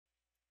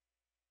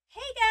Hey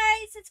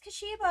guys, it's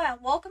Kashiba,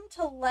 and welcome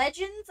to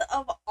Legends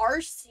of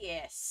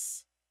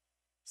Arceus.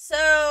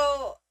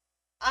 So,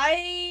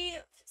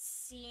 I've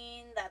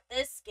seen that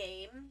this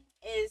game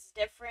is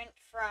different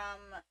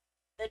from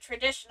the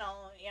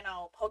traditional,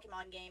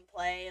 Pokemon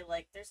gameplay.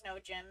 Like, there's no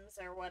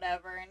gyms or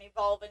whatever, and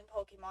evolving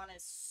Pokemon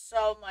is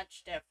so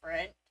much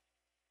different.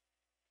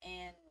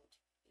 And,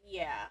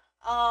 yeah.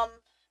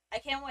 I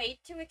can't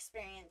wait to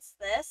experience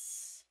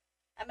this.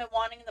 I've been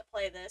wanting to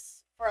play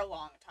this for a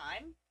long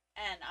time,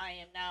 and I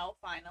am now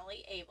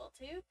finally able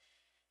to.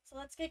 So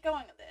let's get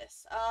going with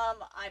this.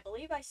 I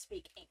believe I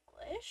speak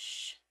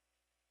English.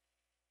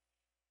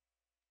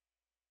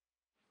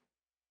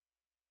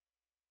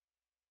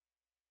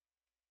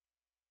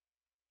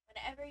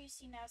 Whenever you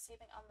see now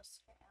saving on the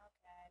screen.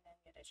 Okay, I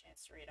didn't get a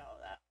chance to read all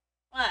of that.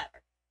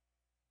 Whatever.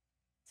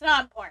 It's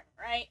not important,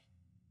 right?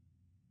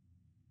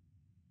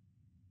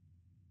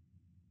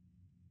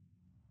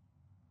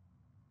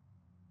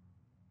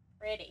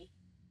 Pretty.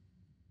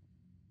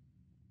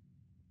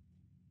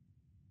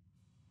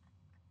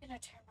 I'm gonna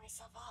turn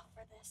myself off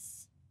for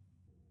this.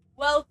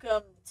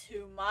 Welcome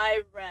to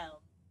my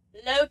realm,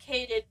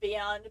 located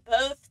beyond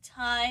both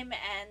time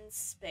and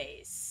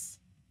space.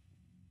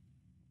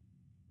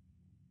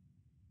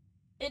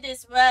 It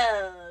is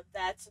well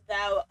that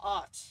thou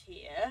art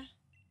here.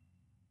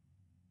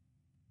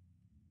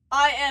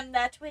 I am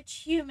that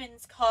which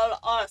humans call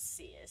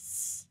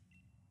Arceus.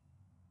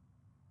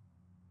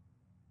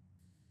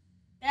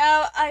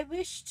 Now I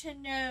wish to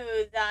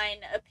know thine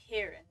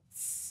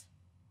appearance.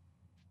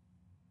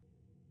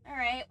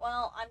 Alright,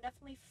 well, I'm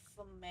definitely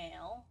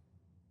female.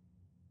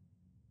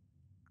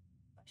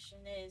 Question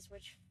is,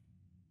 which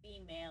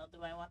female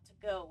do I want to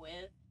go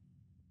with?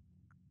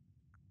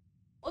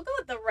 We'll go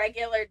with the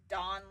regular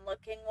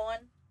Dawn-looking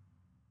one.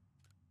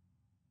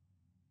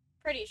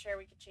 Pretty sure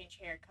we can change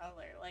hair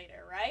color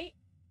later, right?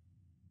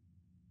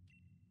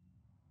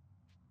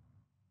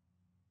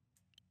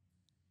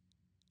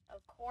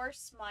 Of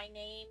course, my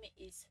name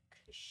is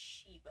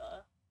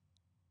Kashiba.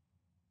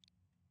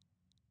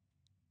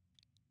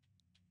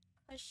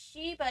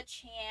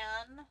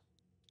 Kashiba-chan.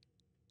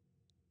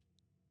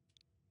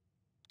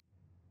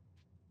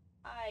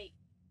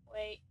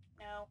 Wait,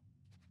 no.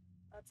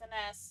 That's an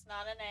S,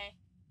 not an A.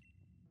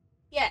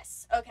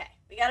 Yes, okay.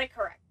 We got it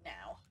correct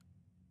now.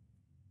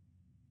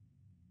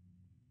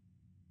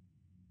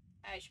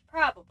 I should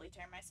probably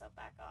turn myself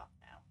back off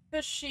now.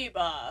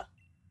 Kashiba.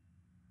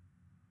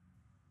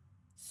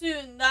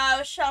 Soon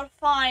thou shalt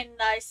find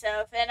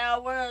thyself in a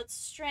world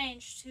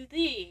strange to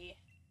thee.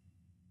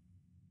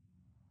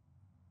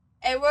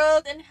 A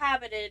world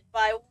inhabited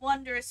by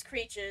wondrous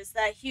creatures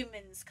that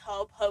humans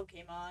call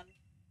Pokemon.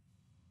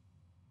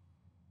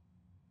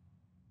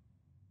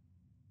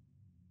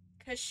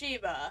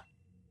 Kashiba.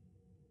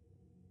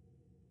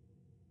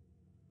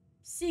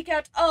 Seek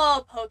out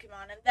all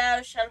Pokemon, and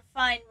thou shalt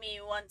find me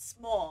once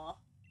more.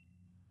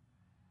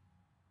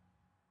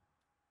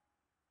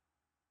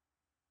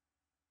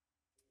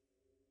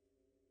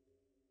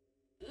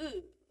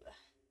 Ooh.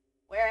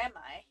 Where am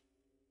I?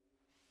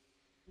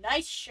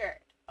 Nice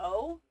shirt.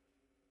 Oh?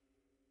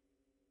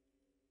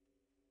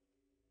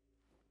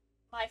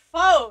 My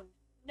phone!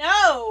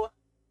 No!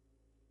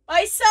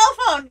 My cell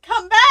phone!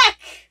 Come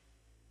back!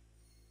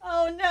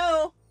 Oh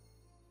no.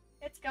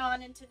 It's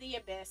gone into the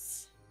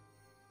abyss.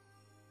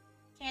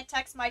 Can't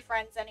text my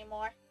friends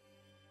anymore.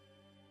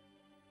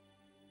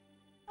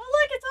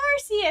 Oh look, it's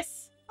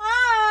Arceus!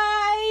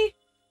 Hi!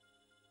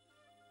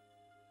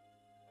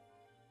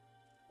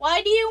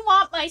 Why do you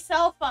want my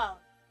cell phone?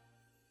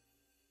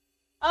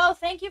 Oh,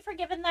 thank you for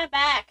giving that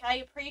back. I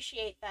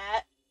appreciate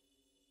that.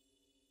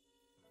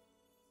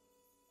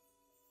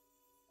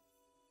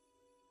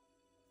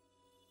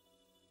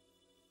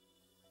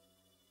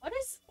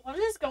 What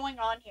is going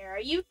on here? Are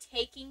you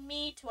taking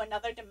me to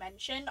another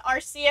dimension,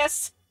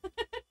 Arceus?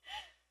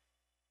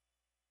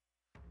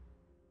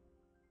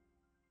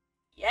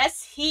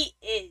 Yes, he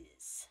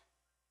is.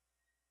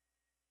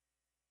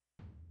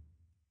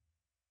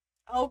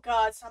 Oh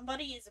god,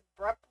 somebody is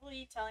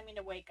abruptly telling me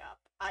to wake up.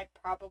 I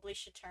probably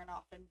should turn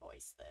off and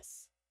voice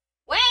this.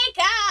 Wake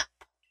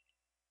up!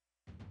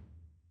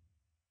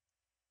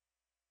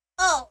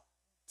 Oh,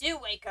 do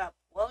wake up,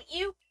 won't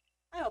you?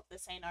 I hope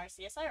this ain't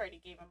Arceus. I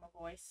already gave him a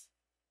voice.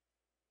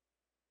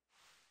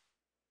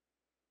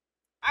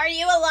 Are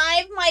you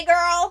alive, my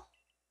girl?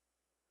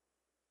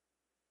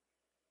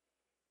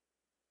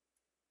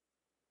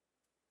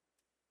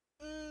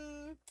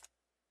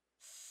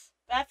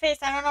 That face,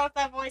 I don't know if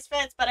that voice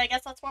fits, but I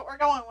guess that's what we're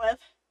going with.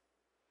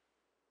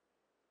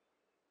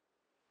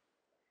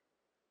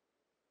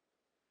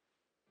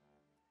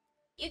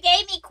 You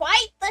gave me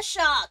quite the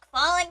shock,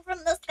 falling from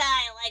the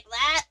sky like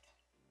that.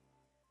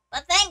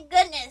 But thank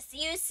goodness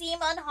you seem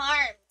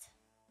unharmed.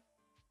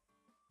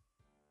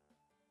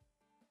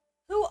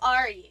 Who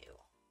are you?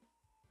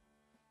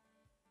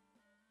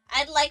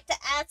 I'd like to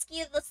ask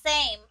you the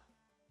same.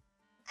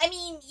 I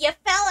mean, you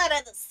fell out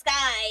of the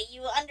sky,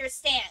 you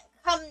understand.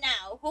 Come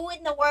now, who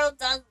in the world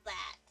does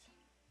that?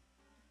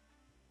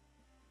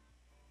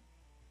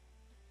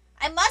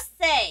 I must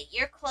say,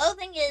 your clothing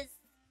nothing is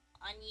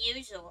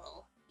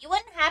unusual. You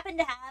wouldn't happen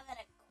to have an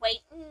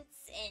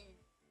acquaintance in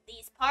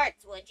these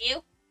parts, would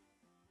you?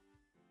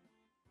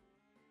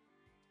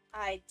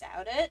 I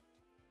doubt it.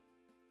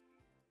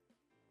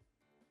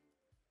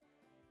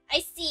 I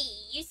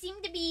see. You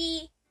seem to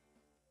be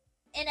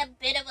in a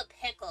bit of a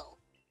pickle.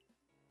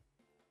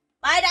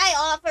 Might I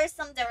offer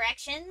some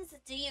directions?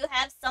 Do you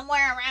have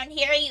somewhere around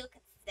here you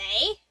could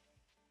stay?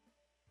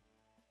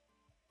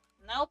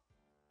 Nope.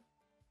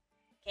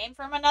 Came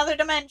from another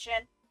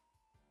dimension.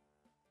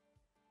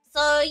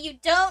 So you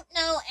don't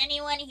know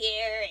anyone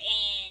here,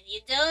 and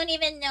you don't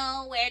even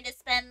know where to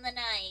spend the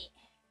night.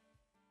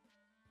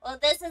 Well,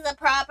 this is a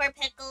proper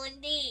pickle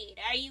indeed.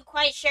 Are you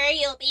quite sure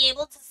you'll be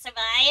able to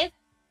survive?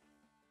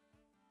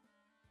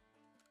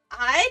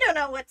 I don't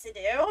know what to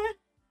do.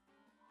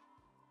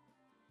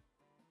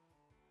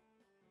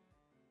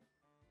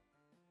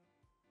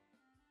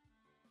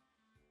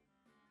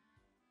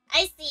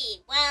 I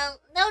see.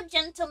 Well, no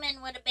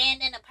gentleman would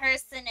abandon a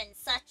person in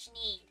such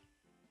need.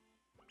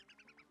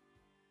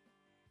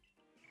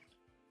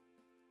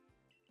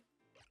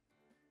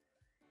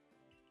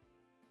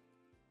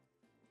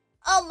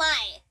 Oh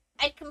my!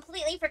 I'd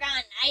completely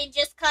forgotten. I had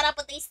just caught up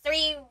with these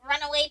 3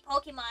 runaway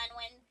Pokemon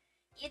when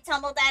you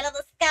tumbled out of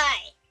the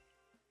sky.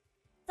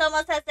 It's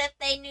almost as if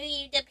they knew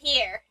you'd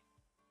appear.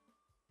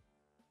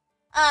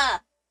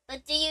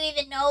 But do you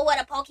even know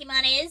what a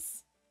Pokemon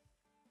is?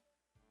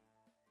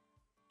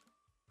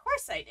 Of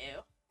course I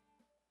do.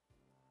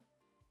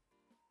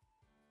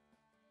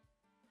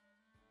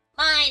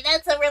 My,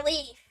 that's a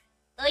relief.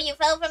 Though you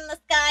fell from the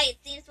sky, it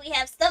seems we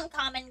have some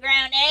common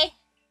ground, eh?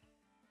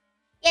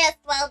 Yes,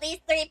 well, these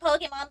 3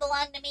 Pokemon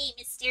belong to me,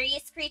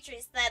 mysterious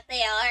creatures that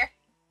they are.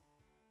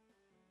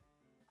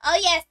 Oh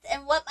yes,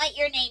 and what might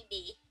your name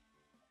be?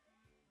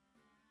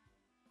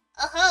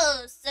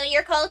 Oh, so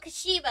you're called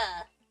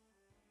Kashiba.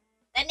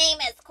 The name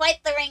has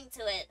quite the ring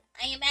to it.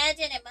 I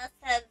imagine it must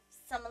have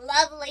some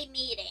lovely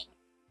meaning.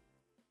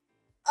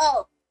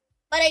 Oh,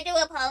 but I do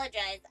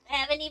apologize. I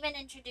haven't even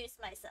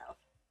introduced myself.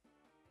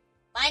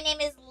 My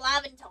name is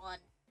Laventon.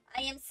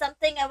 I am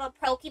something of a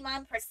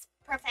Pokemon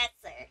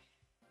professor.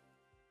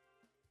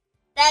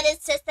 That is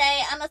to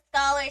say, I'm a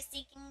scholar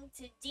seeking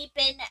to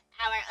deepen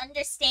our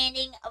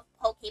understanding of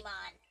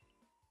Pokemon.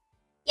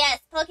 Yes,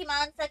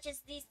 Pokemon such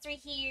as these 3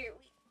 here.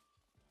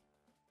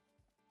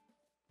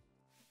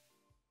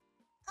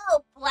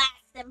 Oh,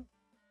 blast and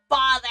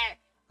bother!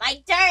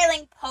 My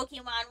darling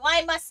Pokemon,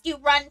 why must you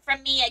run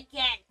from me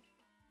again?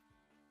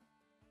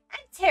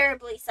 I'm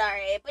terribly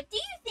sorry, but do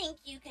you think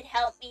you could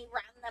help me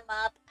round them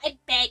up? I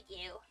beg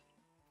you.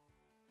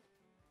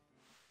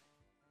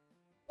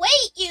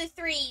 Wait, you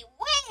 3!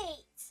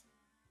 Wait!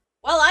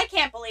 Well, I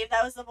can't believe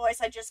that was the voice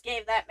I just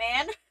gave that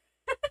man.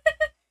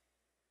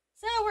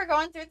 So, we're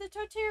going through the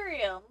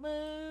tutorial.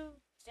 Move,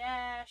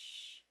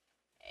 dash,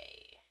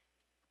 A.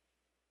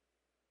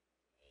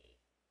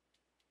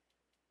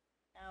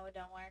 No, it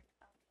don't work.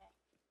 Okay.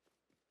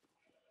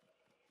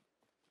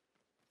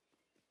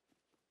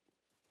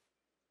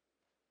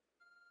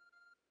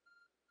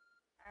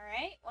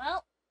 Alright,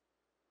 well.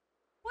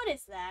 What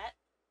is that?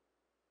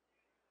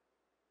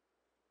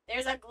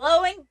 There's a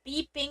glowing,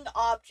 beeping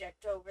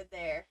object over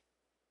there.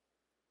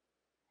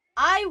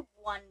 I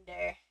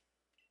wonder.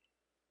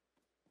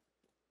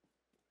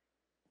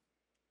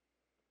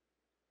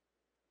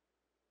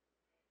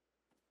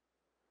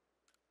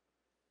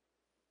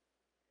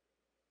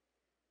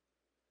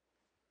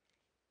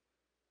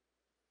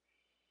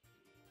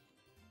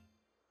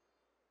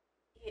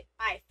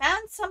 I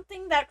found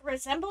something that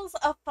resembles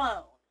a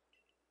phone.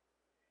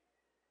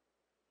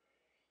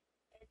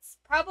 It's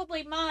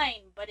probably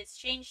mine, but it's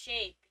changed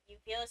shape. You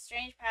feel a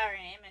strange power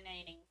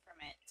emanating from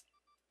it.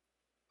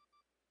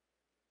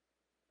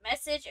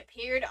 Message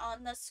appeared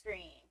on the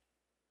screen.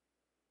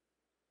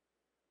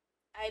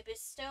 I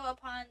bestow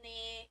upon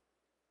thee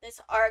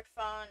this arc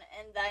phone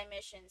and thy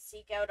mission.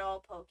 Seek out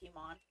all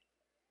Pokemon.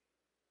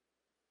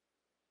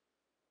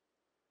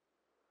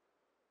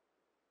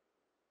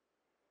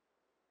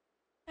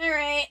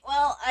 Alright,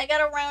 well, I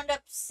gotta round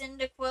up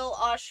Cyndaquil,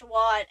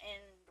 Oshawott,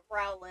 and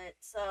Rowlet,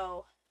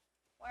 so...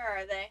 Where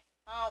are they?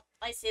 Oh,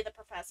 I see the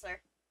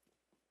professor.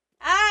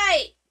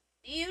 Hi!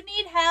 Do you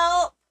need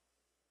help?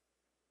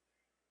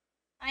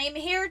 I am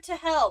here to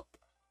help.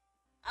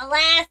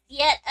 Alas,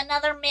 yet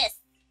another miss.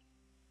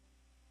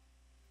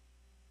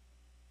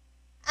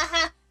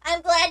 Aha,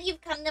 I'm glad you've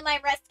come to my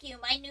rescue,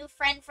 my new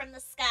friend from the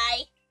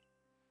sky.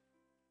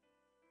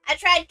 I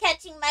tried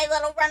catching my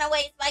little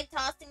runaways by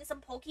tossing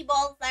some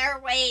pokeballs their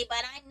way,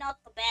 but I'm not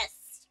the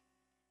best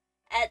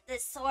at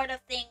this sort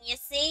of thing, you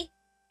see?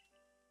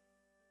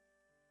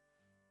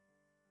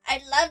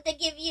 I'd love to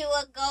give you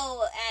a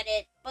go at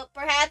it, but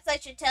perhaps I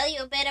should tell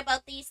you a bit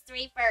about these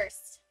 3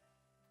 first.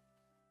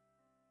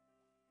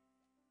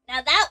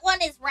 Now that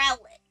one is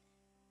Rowlet.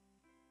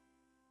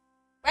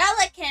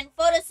 Rowlet can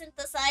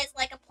photosynthesize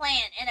like a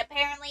plant, and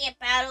apparently it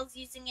battles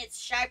using its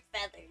sharp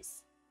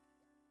feathers.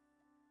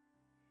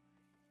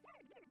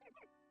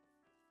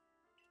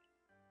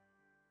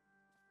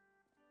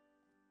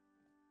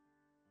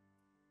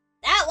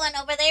 That one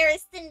over there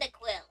is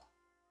Cyndaquil.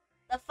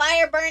 The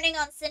fire burning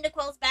on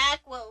Cyndaquil's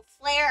back will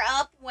flare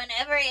up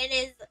whenever it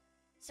is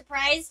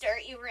surprised or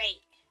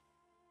irate.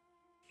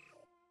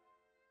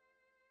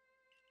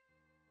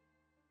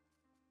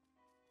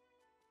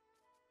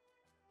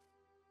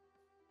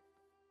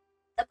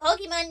 The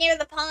Pokemon near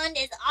the pond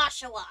is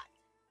Oshawott.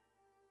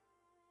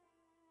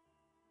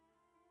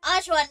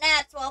 Oshawott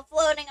naps while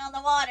floating on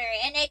the water,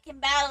 and it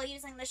can battle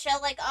using the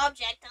shell-like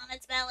object on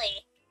its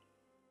belly.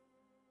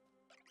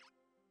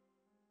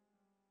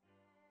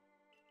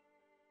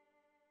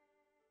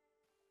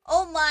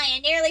 Oh my, I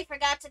nearly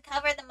forgot to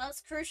cover the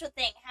most crucial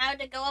thing, how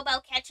to go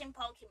about catching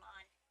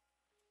Pokemon.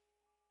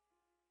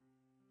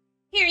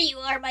 Here you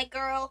are, my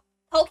girl.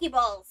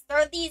 Pokeballs.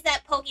 Throw these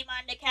at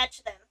Pokemon to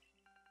catch them.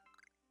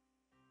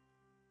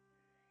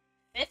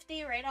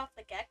 50 right off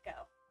the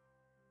get-go.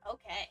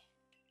 Okay.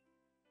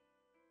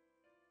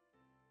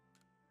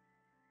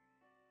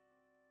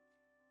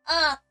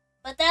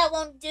 But that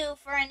won't do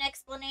for an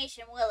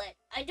explanation, will it?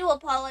 I do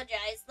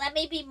apologize. Let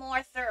me be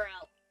more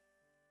thorough.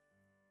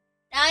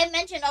 Now, I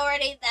mentioned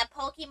already that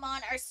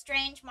Pokemon are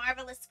strange,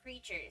 marvelous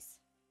creatures.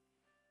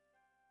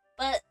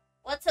 But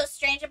what's so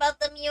strange about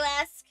them, you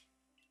ask?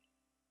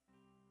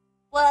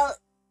 Well,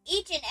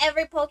 each and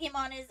every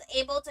Pokemon is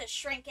able to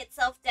shrink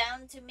itself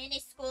down to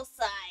minuscule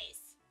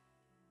size.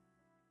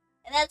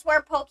 And that's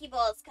where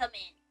Pokeballs come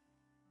in.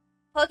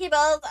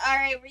 Pokeballs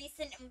are a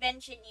recent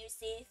invention, you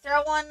see.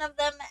 Throw one of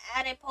them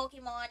at a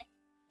Pokemon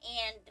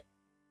and,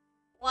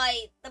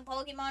 why, the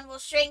Pokemon will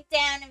shrink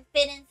down and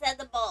fit inside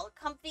the ball,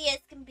 comfy as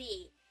can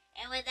be.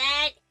 And with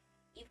that,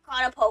 you've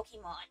caught a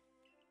Pokemon.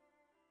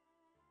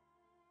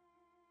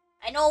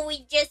 I know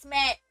we just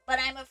met, but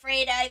I'm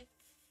afraid I've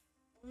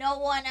no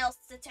one else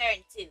to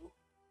turn to.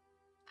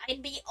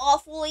 I'd be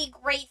awfully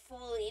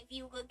grateful if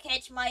you could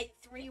catch my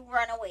 3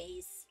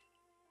 runaways.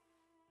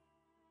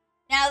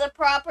 Now, the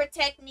proper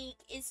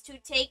technique is to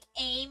take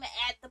aim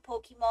at the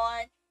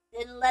Pokemon,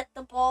 then let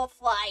the ball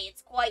fly.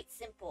 It's quite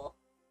simple.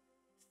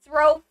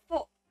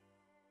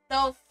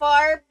 Though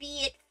far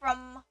be it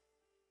from...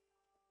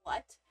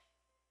 What?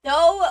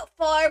 Though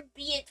far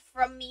be it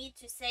from me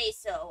to say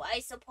so, I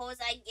suppose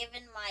I've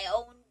given my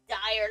own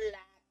dire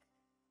lack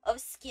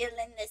of skill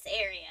in this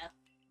area.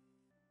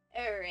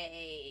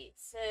 Alright,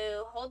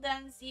 so hold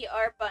down the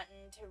R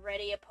button to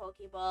ready a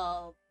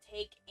Pokeball,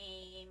 take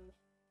aim...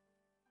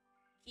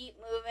 Keep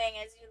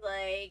moving as you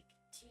like,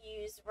 to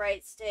use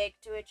right stick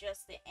to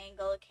adjust the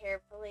angle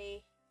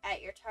carefully at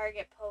your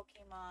target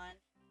Pokemon.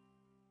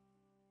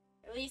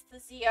 Release the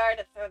ZR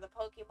to throw the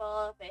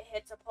Pokeball. If it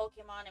hits a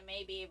Pokemon, it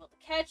may be able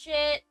to catch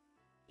it.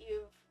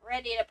 You've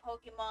readied a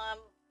Pokemon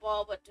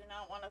ball, but do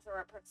not want to throw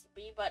it. Press the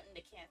B button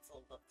to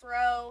cancel the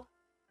throw.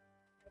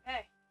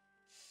 Okay.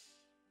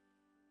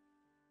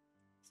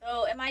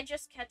 So, am I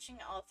just catching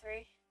all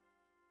 3?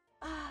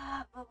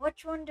 But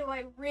which one do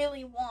I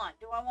really want?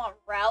 Do I want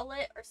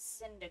Rowlet or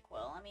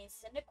Cyndaquil? I mean,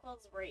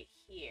 Cyndaquil's right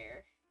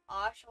here.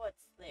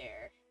 Oshawott's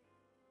there.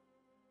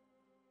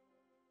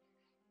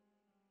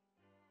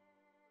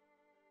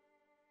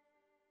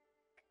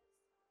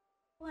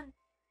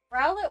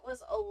 Rowlet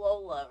was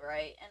Alola,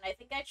 right? And I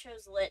think I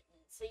chose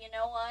Litten. So you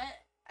know what?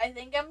 I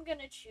think I'm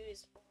gonna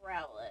choose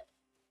Rowlet.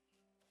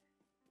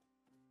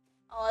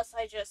 Unless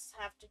I just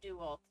have to do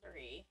all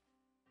 3.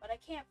 But I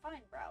can't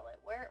find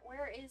Rowlet.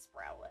 Where is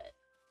Rowlet?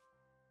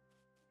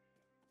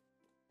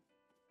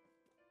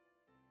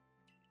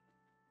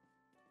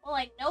 Well,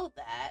 I know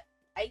that.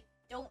 I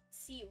don't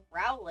see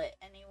Rowlet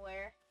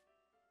anywhere.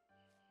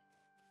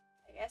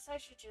 I guess I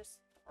should just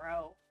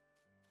throw.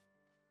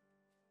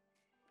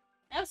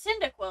 Now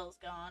Cyndaquil's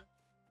gone.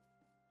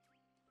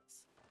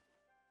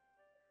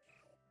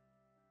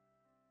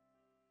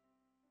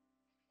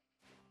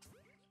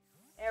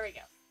 There we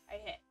go. I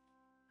hit.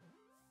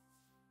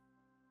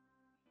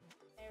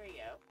 There we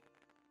go.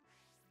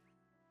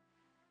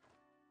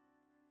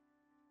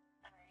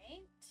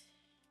 Alright.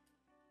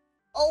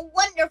 Oh,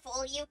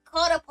 wonderful! You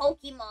caught a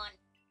Pokemon.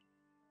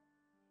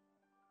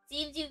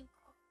 Seems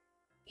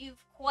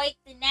you've quite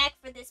the knack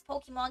for this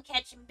Pokemon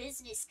catching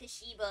business,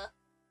 Kashiba.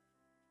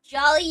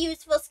 Jolly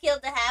useful skill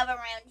to have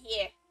around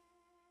here.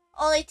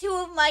 Only 2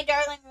 of my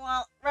darling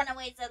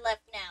runaways are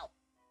left now.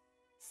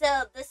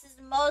 So, this is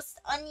most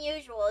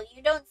unusual.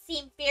 You don't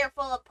seem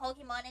fearful of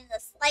Pokemon in the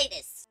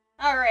slightest.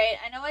 Alright,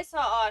 I know I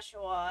saw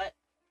Oshawott.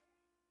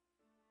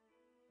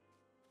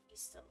 He's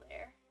still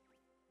there.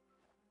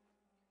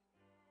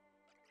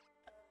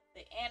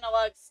 The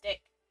analog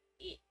stick.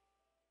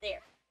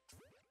 There.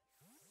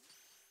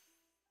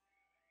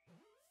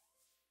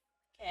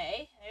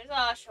 Okay, there's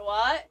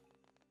Oshawott.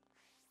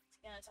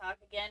 He's gonna talk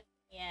again.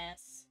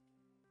 Yes.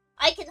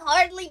 I can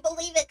hardly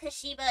believe it,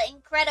 Kashiba.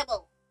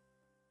 Incredible.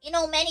 You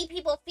know, many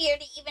people fear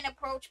to even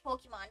approach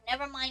Pokemon.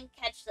 Never mind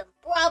catch them.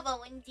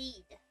 Bravo,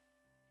 indeed.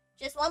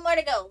 Just 1 more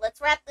to go. Let's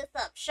wrap this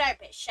up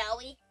sharpish, shall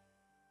we?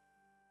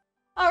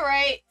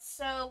 Alright,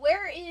 so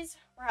where is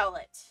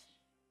Rowlet?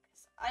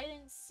 Because I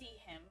didn't see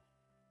him.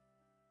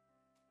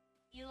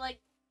 He, like,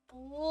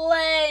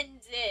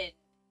 blended.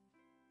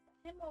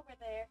 Him over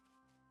there.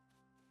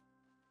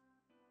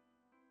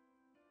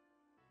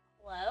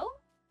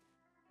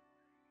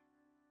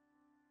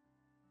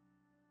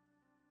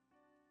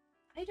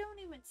 don't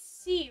even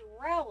see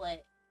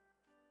Rowlet.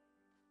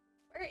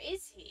 Where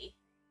is he?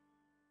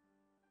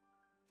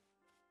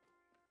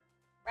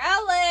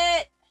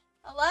 Rowlet!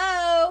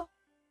 Hello?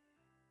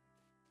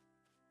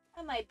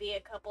 That might be a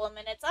couple of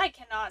minutes. I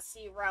cannot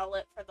see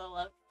Rowlet for the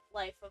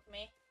life of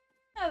me.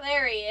 Oh,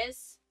 there he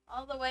is.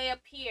 All the way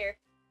up here.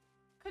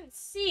 Couldn't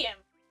see him.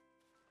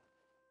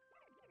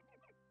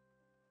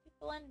 He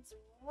blends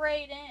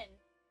right in.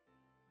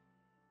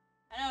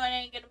 I know it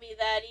ain't gonna be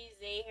that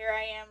easy. Here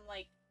I am,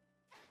 like...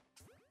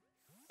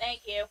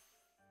 Thank you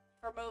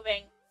for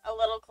moving a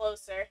little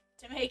closer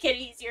to make it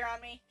easier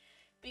on me.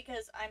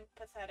 Because I'm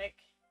pathetic.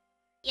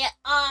 Yeah,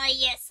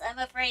 yes, I'm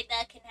afraid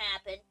that can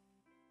happen.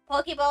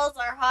 Pokeballs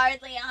are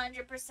hardly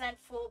 100%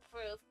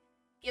 foolproof.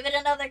 Give it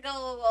another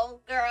go,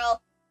 old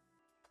girl.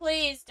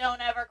 Please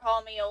don't ever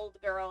call me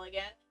old girl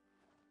again.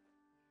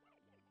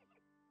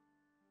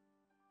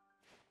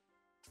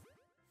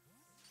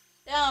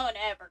 Don't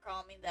ever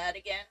call me that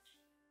again.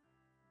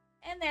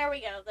 And there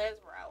we go, there's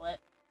Rowlet.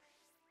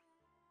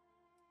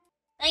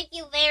 Thank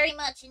you very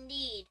much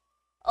indeed.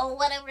 Oh,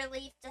 what a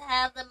relief to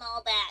have them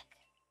all back.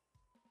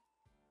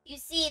 You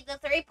see, the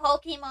 3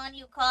 Pokemon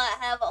you caught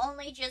have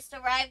only just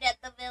arrived at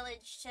the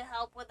village to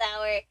help with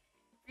our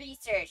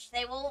research.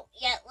 They won't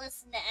yet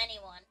listen to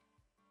anyone.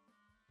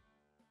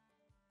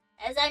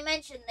 As I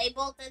mentioned, they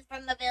bolted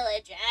from the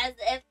village as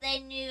if they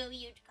knew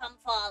you'd come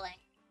falling.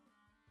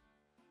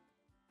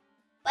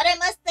 But I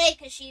must say,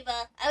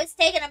 Kashiba, I was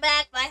taken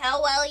aback by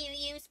how well you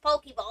use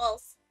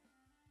Pokeballs.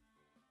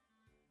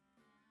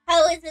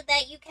 How is it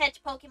that you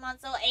catch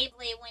Pokemon so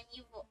ably when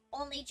you've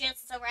only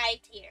just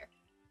arrived here?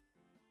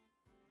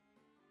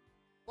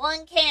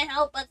 One can't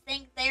help but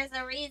think there's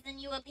a reason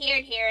you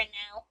appeared here and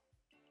now.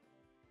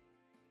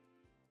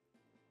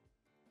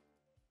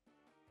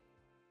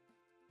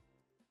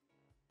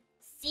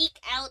 Seek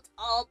out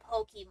all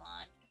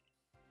Pokemon.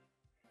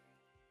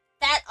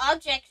 That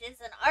object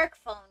is an arc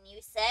phone, you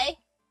say?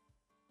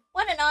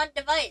 What an odd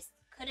device.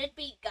 Could it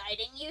be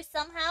guiding you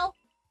somehow?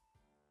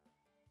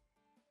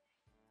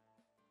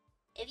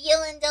 If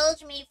you'll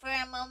indulge me for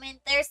a moment,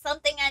 there's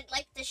something I'd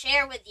like to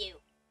share with you.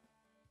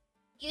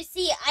 You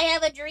see, I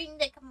have a dream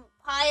to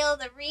compile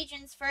the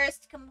region's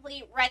first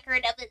complete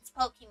record of its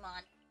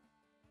Pokemon.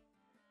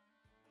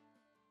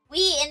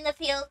 We in the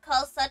field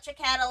call such a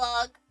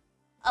catalog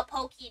a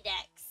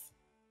Pokédex.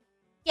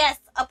 Yes,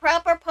 a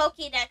proper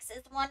Pokédex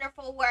is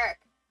wonderful work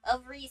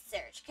of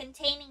research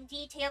containing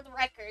detailed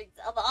records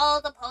of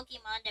all the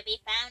Pokemon to be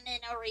found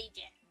in a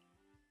region.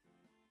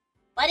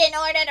 But in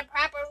order to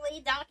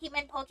properly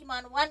document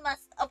Pokemon, one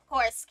must, of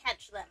course,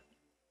 catch them.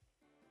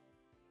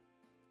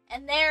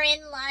 And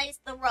therein lies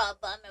the rub,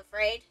 I'm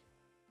afraid.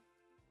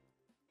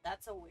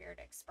 That's a weird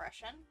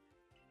expression.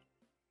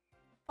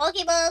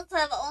 Pokeballs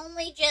have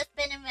only just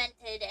been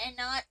invented, and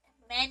not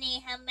many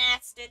have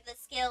mastered the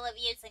skill of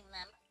using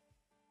them.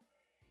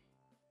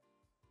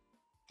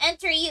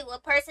 Enter you, a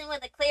person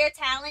with a clear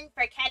talent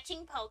for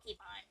catching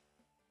Pokemon.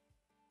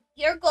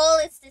 Your goal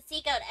is to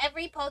seek out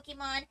every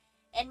Pokemon,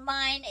 and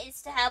mine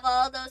is to have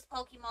all those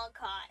Pokemon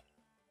caught.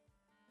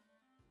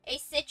 A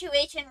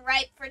situation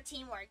ripe for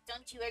teamwork,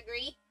 don't you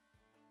agree?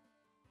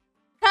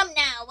 Come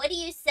now, what do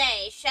you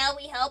say? Shall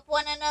we help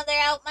one another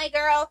out, my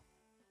girl?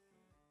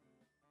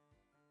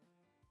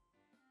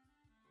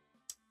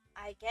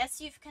 I guess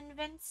you've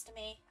convinced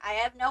me. I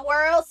have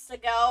nowhere else to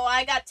go.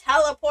 I got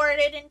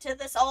teleported into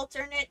this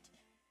alternate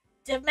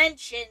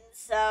dimension,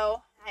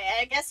 so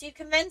I guess you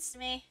convinced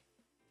me.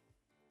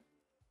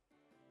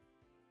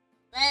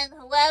 Then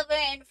whoever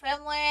and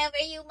from wherever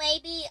you may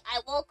be, I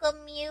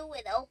welcome you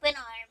with open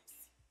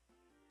arms.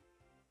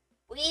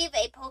 We've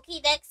a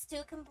Pokédex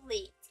to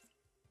complete.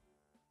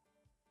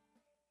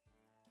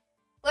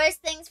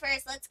 First things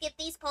first, let's get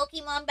these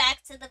Pokemon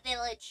back to the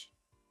village.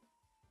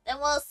 Then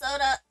we'll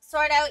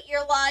sort out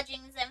your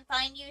lodgings and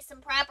find you some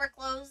proper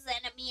clothes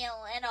and a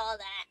meal and all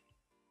that.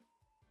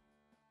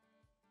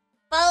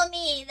 Follow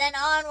me, then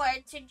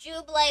onward to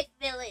Jubilife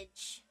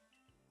Village.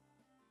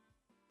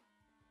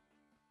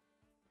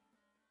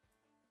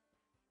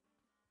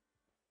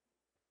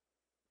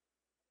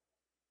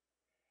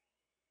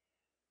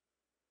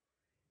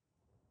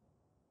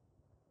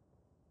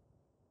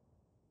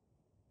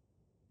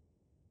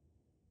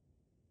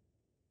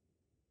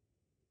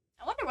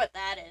 I wonder what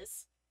that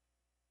is.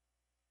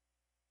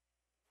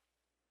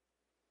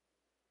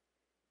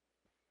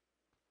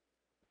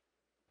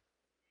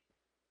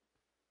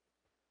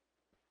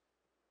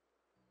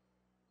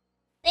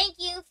 Thank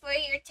you for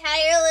your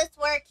tireless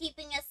work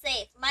keeping us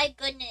safe. My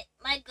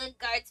good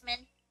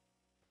guardsman.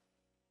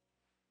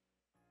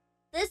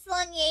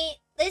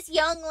 This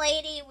young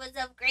lady was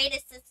of great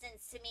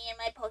assistance to me and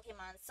my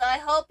Pokemon, so I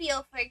hope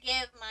you'll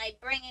forgive my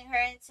bringing her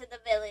into the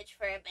village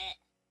for a bit.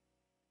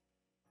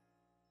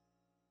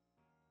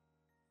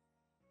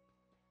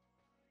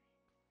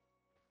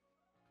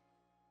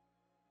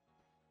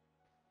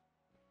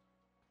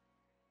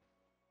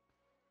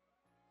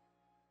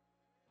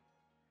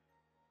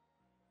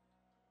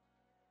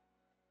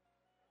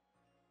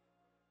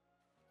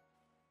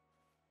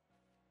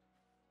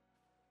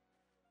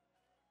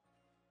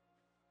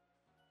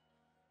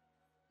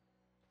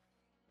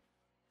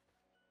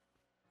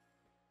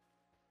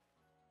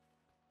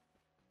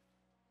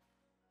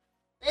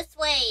 This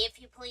way,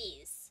 if you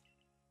please.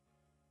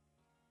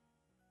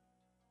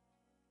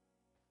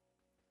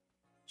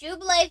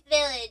 Jubilife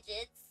Village.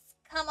 It's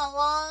come a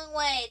long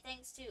way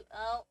thanks to...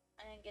 Oh,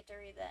 I didn't get to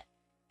read that.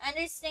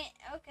 Understand...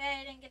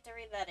 Okay, I didn't get to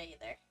read that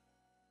either.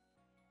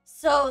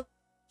 So,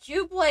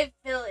 Jubilife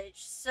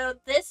Village. So,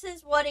 this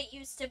is what it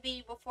used to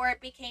be before it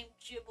became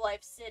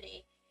Jubilife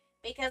City.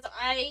 Because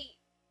I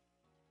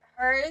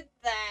heard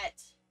that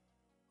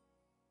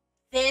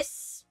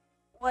this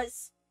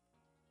was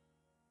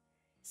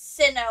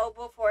Sinnoh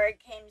before it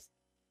came...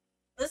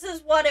 This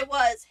is what it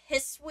was.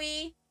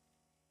 Hisui.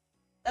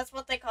 That's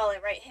what they call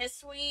it, right?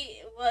 Hisui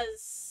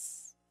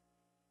was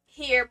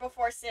here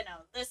before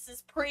Sinnoh. This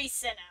is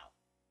pre-Sinnoh.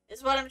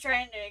 Is what I'm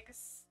trying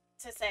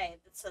to say.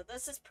 So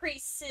this is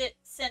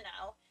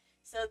pre-Sinnoh.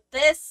 So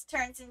this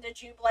turns into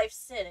Jubilife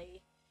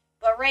City.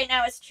 But right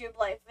now it's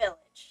Jubilife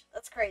Village.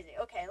 That's crazy.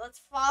 Okay,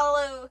 let's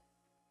follow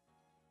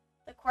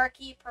the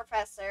quirky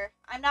professor.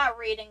 I'm not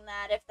reading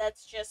that if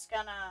that's just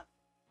gonna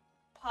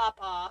pop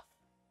off.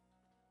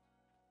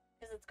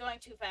 Because it's going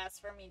too fast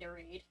for me to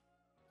read.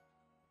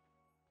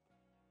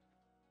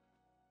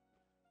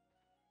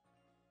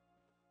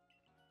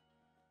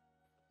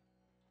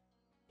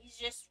 He's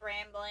just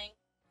rambling.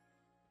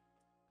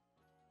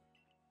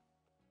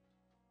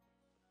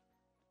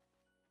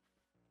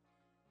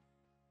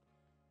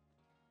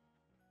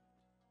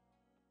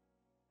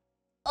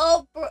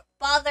 Oh,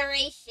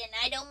 botheration.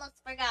 I'd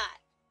almost forgot.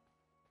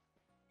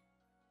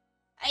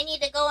 I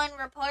need to go and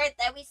report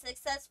that we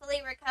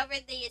successfully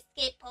recovered the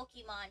escaped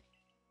Pokemon.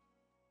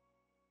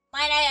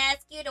 Might I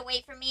ask you to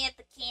wait for me at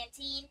the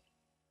canteen?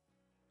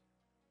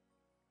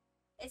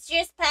 It's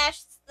just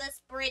past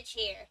this bridge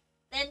here.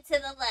 Then to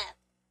the left.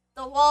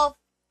 The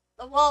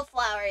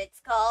wallflower it's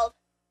called.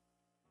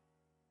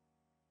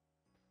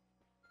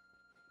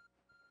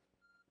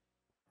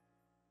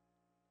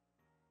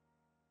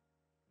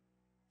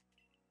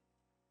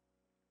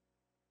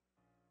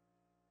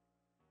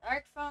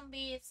 Dark Phone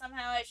Beef,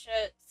 somehow it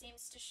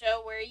seems to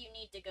show where you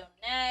need to go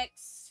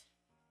next.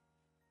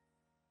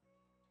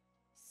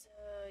 So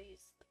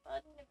use the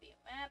button to view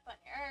a map on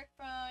your Arc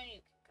phone. You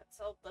can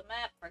consult the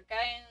map for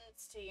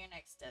guidance to your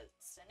next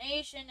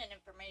destination and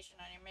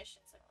information on your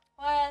missions and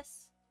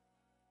requests.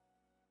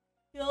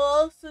 You'll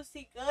also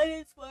see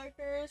guidance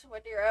markers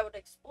when you're out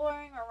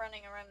exploring or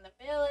running around the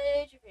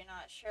village. If you're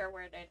not sure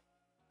where to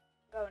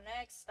go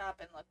next, stop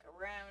and look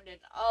around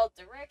in all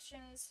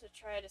directions to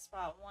try to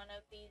spot one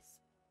of these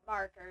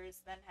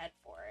markers, then head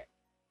for it.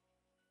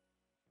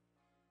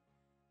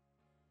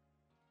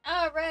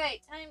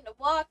 Alright, time to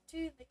walk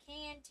to the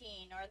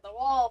canteen, or the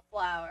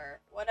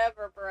wallflower,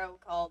 whatever bro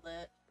called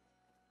it.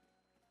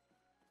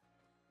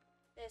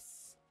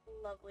 This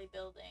lovely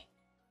building.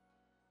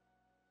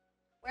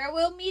 Where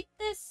we'll meet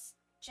this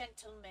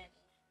gentleman.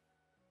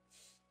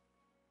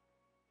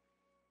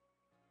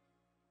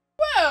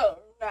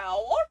 Well, now,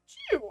 aren't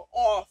you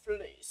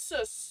awfully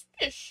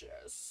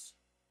suspicious?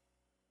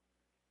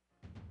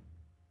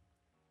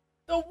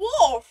 The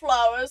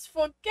wallflowers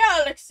for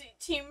Galaxy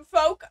Team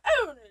folk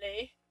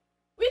only.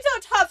 We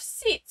don't have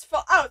seats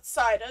for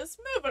outsiders.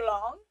 Move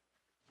along.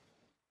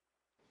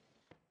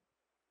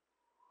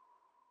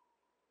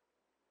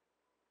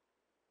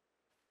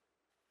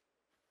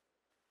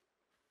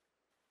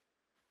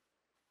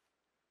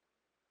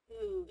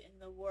 Who in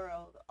the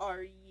world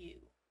are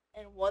you?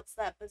 And what's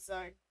that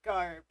bizarre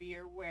garb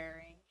you're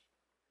wearing?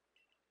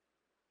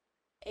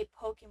 A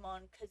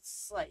Pokemon could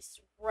slice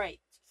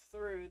right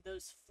through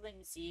those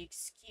flimsy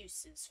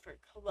excuses for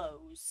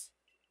clothes.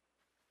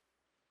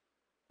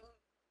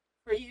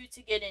 For you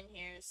to get in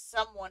here,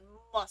 someone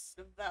must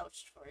have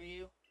vouched for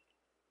you.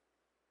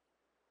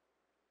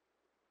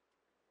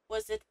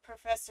 Was it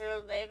Professor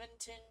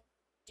Leventon?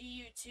 Do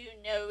you two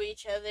know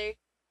each other?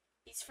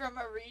 He's from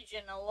a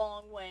region a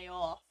long way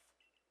off.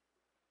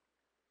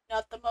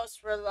 Not the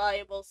most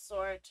reliable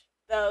sort,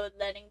 though,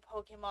 letting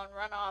Pokemon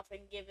run off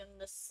and give him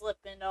the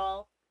slip and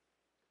all.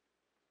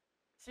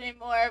 3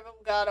 more of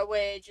them got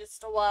away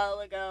just a while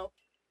ago.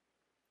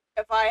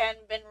 If I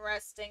hadn't been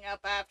resting up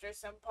after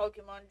some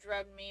Pokemon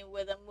drugged me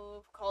with a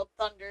move called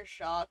Thunder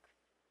Shock,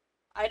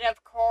 I'd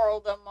have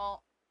corralled them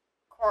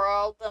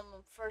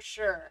for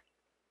sure.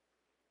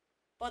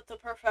 But the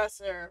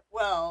professor,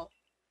 well,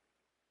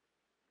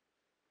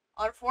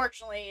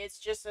 unfortunately, it's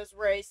just as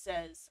Ray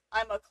says.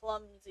 I'm a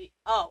clumsy...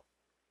 Oh,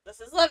 this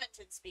is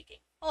Leventon speaking.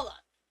 Hold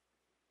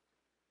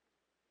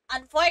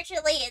on.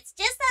 Unfortunately, it's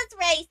just as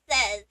Ray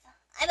says.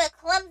 I'm a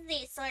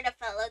clumsy sort of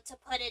fellow, to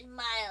put it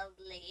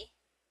mildly.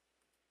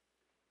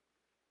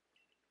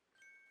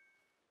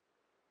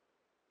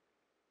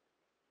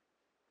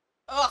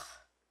 Ugh.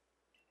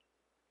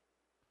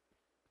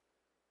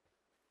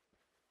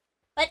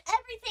 But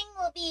everything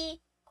will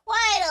be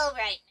quite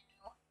alright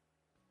now.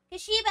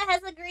 Kashiba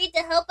has agreed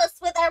to help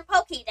us with our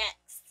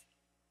Pokédex.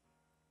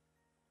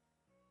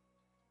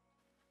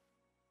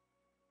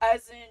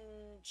 As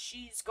in,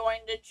 she's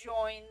going to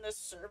join the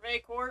Survey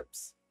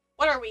Corps?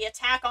 What are we,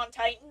 Attack on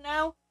Titan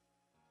now?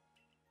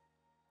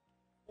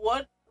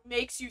 What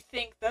makes you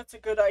think that's a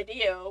good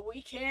idea.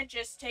 We can't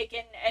just take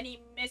in any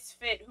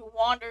misfit who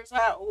wanders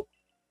out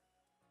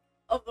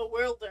of the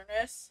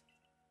wilderness.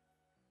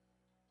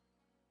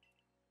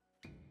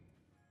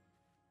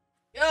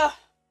 Ugh.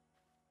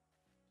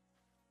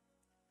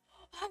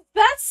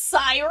 That's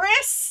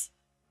Cyrus?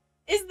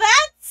 Is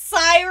that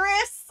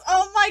Cyrus?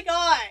 Oh my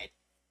god.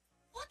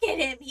 Look at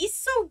him. He's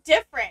so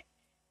different.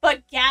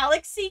 But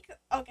Galaxy...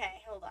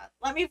 Okay, hold on.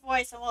 Let me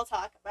voice and we'll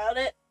talk about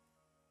it.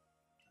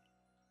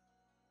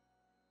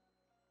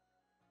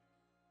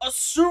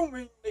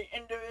 Assuming the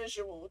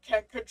individual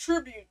can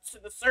contribute to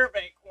the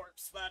survey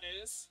corps, that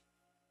is.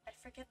 I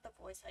forget the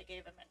voice I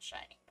gave him in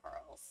Shining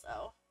Pearls,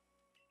 so...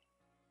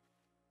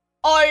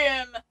 I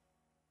am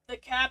the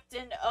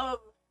captain of...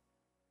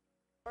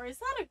 Or is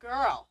that a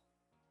girl?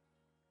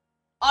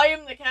 I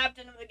am the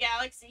captain of the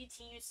Galaxy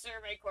Team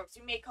Survey Corps.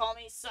 You may call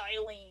me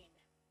Cyrenne.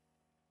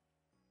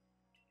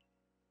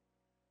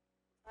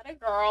 Is that a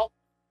girl?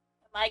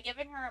 Am I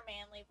giving her a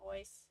manly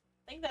voice?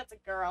 I think that's a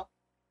girl.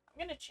 I'm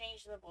gonna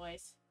change the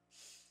voice.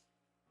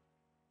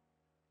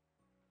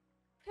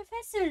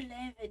 Professor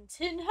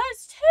Leventon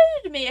has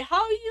told me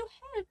how you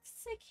helped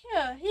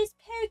secure his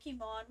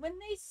Pokemon when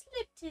they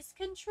slipped his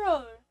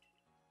control.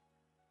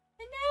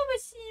 And now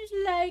it seems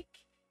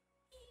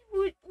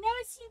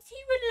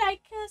he would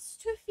like us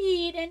to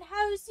feed and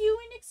house you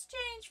in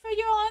exchange for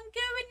your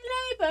ongoing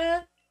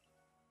labor.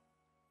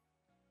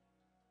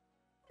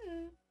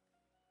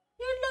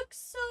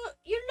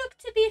 You look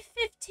to be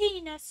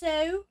 15 or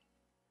so.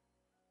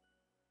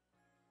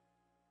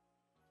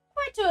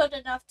 Quite old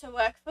enough to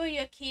work for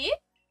your keep.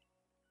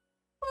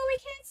 Well, we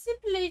can't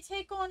simply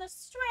take on a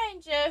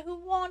stranger who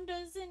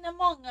wanders in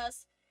among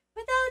us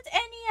without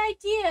any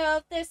idea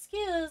of their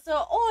skills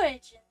or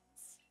origins.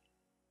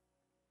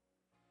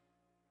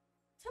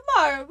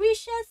 Tomorrow we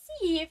shall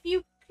see if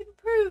you can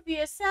prove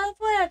yourself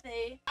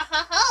worthy.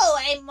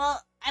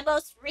 A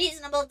most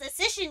reasonable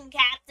decision,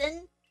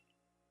 Captain.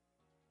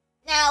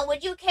 Now,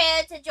 would you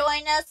care to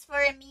join us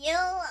for a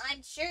meal?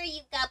 I'm sure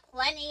you've got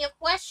plenty of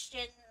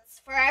questions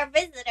for our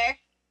visitor.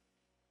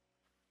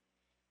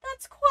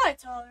 That's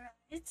quite alright.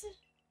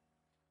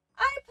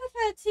 I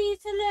prefer to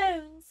eat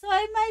alone, so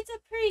I might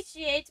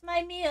appreciate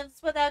my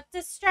meals without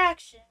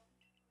distraction.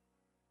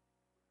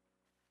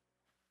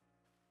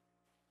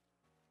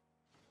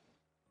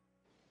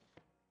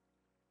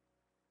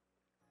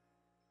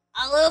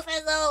 Aloof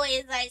as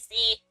always, I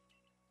see.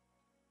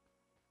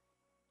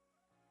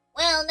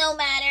 Well, no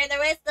matter. The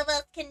rest of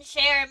us can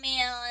share a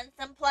meal and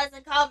some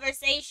pleasant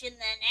conversation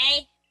then,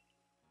 eh?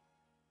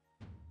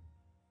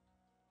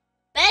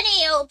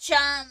 Benny, old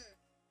chum.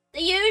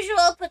 The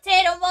usual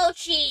potato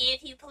mochi,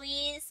 if you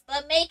please,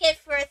 but make it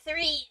for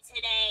 3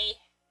 today.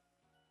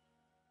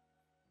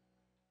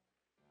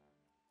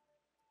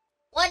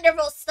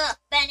 Wonderful stuff,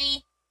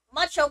 Benny.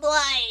 Much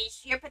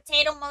obliged. Your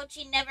potato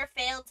mochi never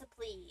failed to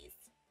please.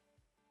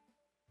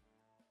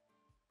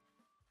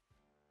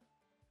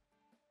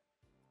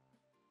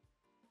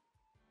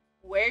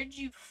 Where'd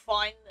you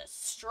find this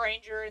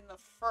stranger in the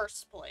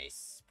first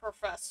place,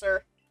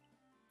 Professor?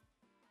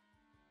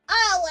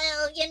 Oh,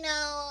 well, you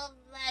know,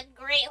 that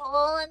great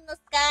hole in the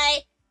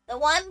sky. The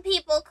one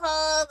people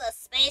call the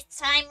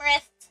space-time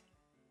rift.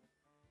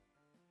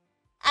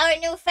 Our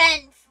new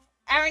friend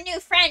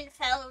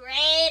fell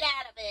right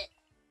out of it.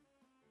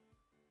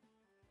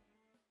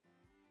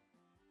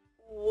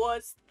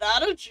 Was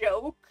that a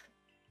joke?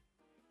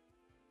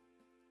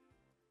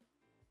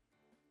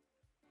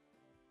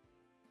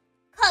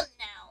 Come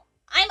now,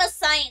 I'm a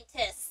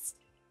scientist.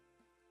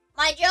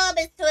 My job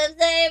is to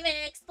observe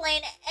and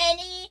explain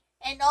any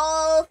and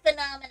all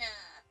phenomena.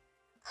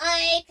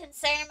 I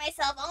concern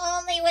myself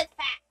only with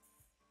facts.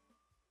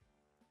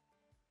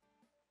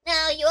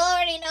 Now, you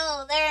already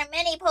know there are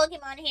many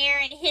Pokemon here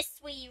in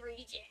Hisui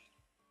region.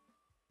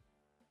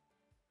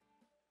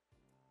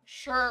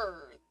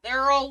 Sure,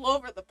 they're all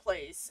over the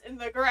place. In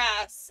the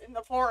grass, in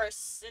the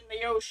forests, in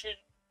the ocean.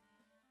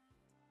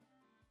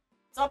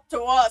 It's up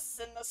to us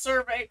in the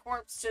Survey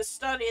Corps to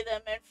study them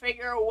and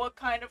figure out what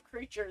kind of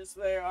creatures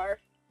they are.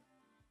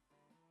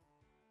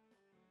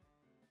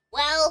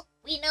 Well,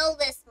 we know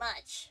this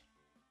much.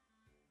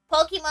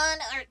 Pokemon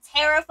are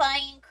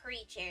terrifying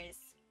creatures.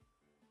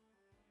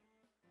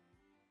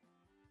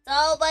 It's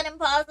all but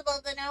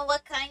impossible to know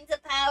what kinds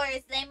of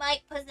powers they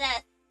might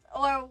possess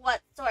or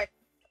what sort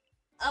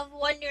of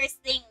wondrous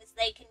things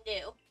they can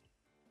do.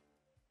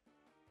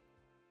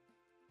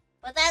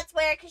 But that's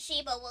where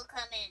Kashiba will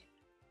come in.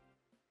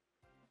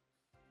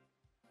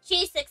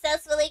 She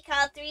successfully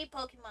caught 3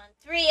 Pokemon,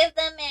 3 of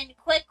them in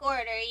quick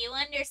order, you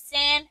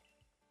understand?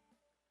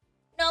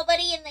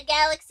 Nobody in the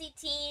Galaxy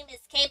team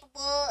is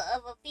capable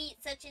of a feat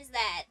such as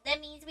that.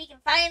 That means we can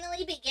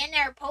finally begin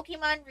our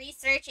Pokemon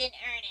research in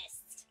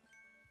earnest.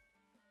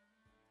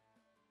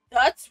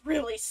 That's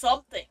really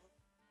something.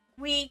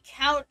 We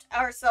count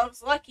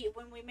ourselves lucky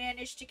when we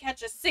manage to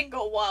catch a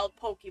single wild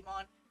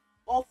Pokemon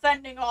while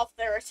fending off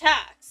their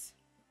attacks.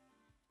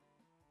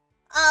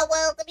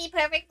 Well, to be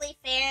perfectly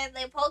fair,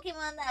 the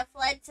Pokemon that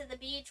fled to the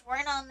beach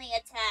weren't on the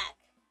attack.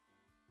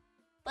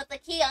 But the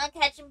key on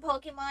catching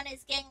Pokemon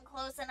is getting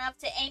close enough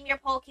to aim your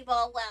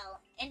Pokeball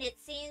well, and it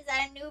seems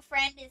our new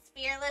friend is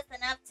fearless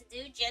enough to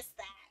do just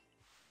that.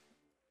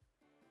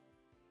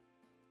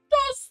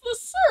 Does the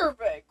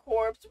Survey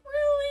Corps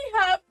really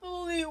have the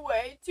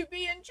leeway to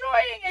be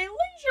enjoying a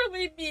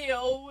leisurely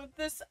meal with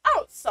this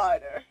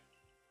outsider?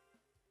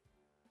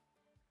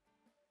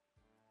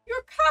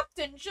 Your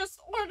captain just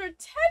ordered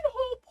 10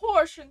 whole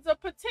portions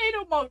of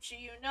potato mochi,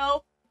 you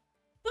know.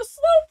 The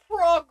slow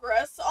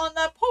progress on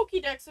that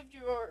Pokédex of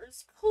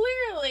yours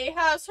clearly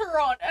has her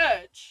on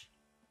edge.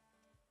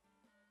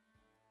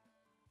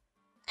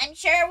 I'm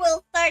sure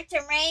we'll start to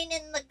rein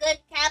in the good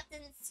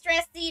captain's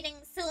stress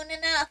eating soon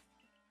enough.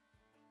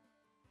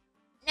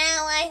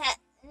 Now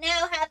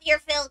have your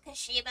fill,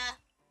 Kashiba.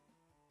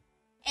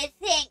 And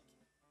think,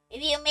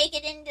 if you make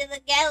it into the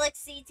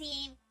Galaxy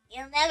team,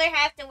 you'll never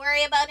have to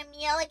worry about a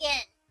meal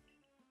again.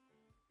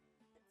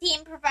 The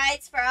team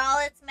provides for all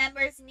its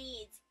members'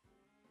 needs,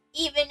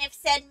 even if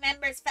said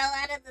members fell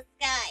out of the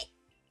sky.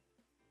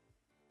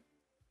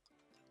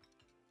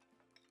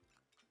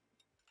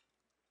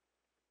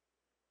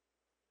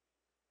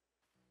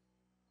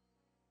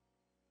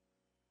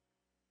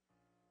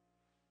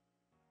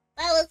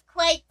 That was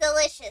quite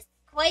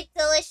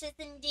delicious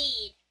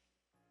indeed.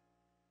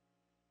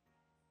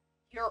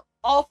 You're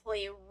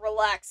awfully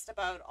relaxed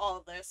about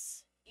all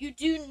this. You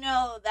do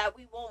know that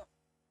we won't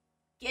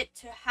get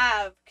to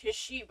have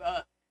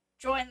Kashiba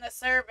join the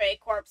Survey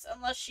Corps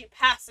unless she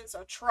passes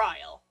a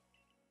trial.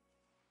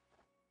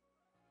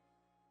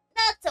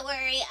 Not to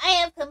worry, I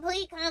have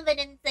complete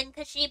confidence in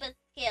Kashiba's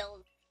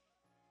skills.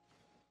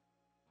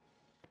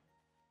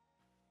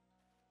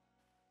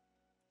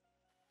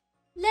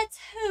 Let's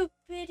hope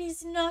it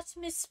is not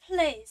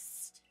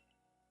misplaced.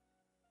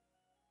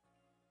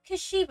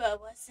 Kashiba,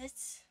 was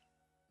it?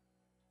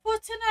 For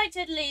tonight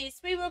at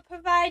least, we will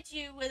provide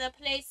you with a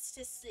place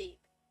to sleep.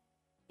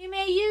 You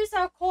may use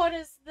our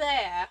quarters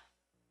there.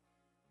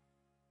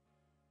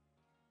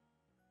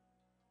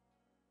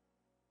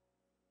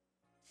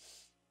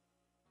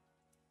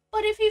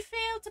 But if you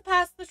fail to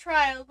pass the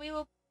trial, we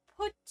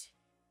put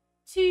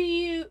to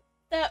you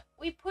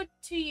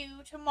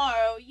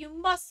tomorrow, you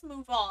must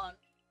move on.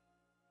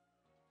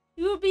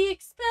 You will be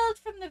expelled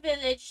from the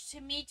village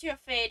to meet your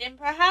fate and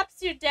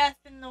perhaps your death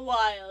in the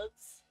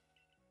wilds.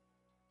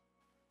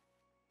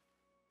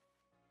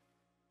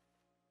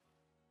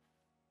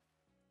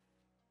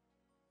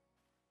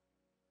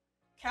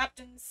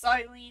 Captain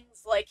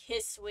Cyrene's like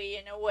Hisui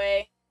in a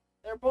way.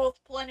 They're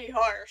both plenty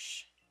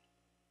harsh.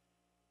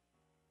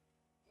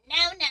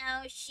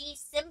 Now, she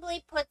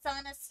simply puts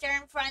on a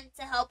stern front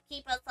to help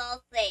keep us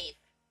all safe.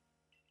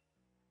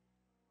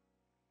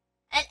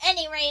 At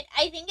any rate,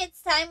 I think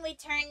it's time we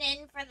turn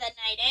in for the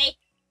night, eh?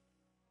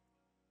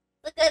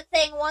 The good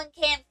thing one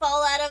can't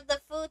fall out of the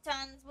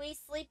futons we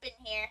sleep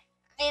in here.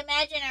 I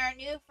imagine our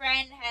new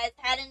friend has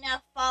had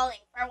enough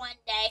falling for one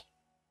day.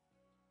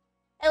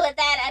 And with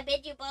that, I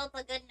bid you both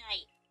a good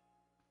night.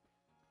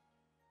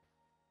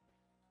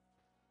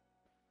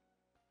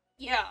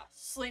 Yeah,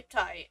 sleep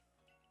tight.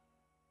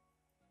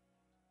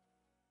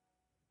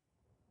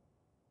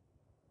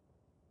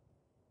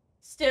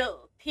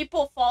 Still,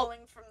 people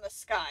falling from the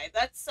sky,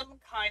 that's some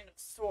kind of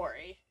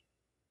story.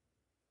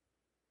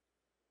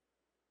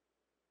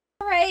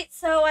 Alright,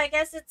 so I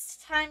guess it's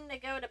time to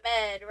go to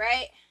bed,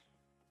 right?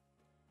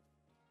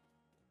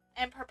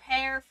 And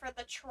prepare for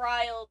the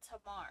trial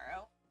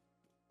tomorrow.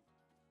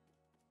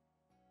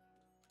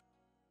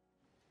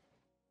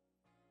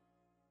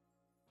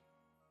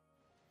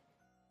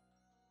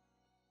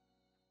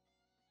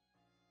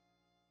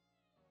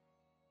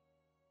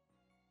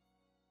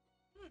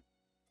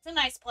 It's a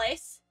nice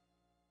place.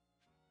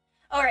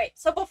 Alright,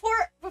 so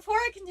before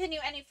I continue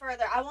any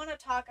further, I want to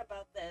talk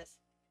about this.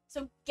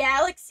 So,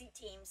 Galaxy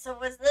Team. So,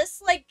 was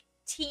this like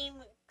Team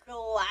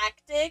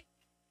Galactic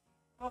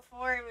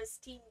before it was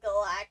Team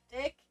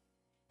Galactic?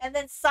 And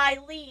then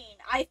Cyrenne.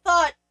 I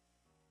thought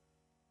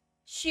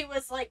she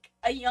was like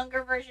a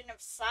younger version of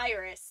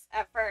Cyrus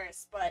at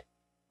first, but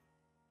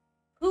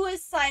who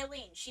is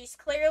Cyrenne? She's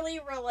clearly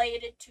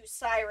related to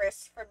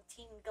Cyrus from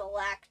Team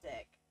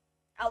Galactic.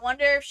 I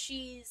wonder if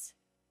she's...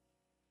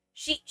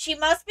 She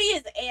must be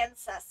his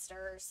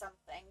ancestor or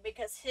something,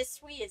 because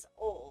Hisui is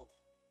old.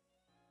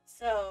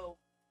 So,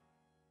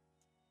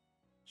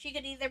 she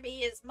could either be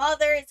his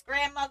mother, his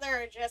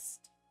grandmother, or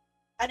just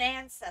an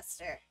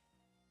ancestor.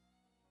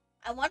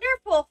 I wonder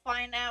if we'll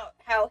find out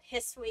how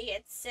Hisui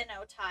and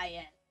Sinnoh tie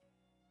in.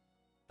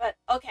 But,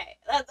 okay,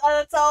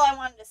 that's all I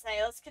wanted to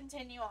say. Let's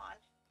continue on.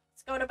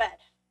 Let's go to bed.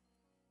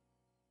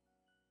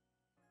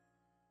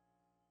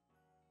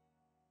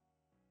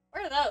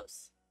 Where are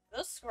those?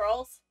 Those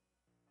scrolls?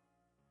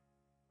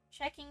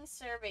 Checking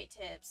survey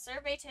tips.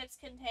 Survey tips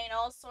contain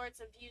all sorts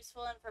of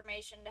useful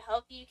information to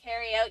help you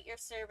carry out your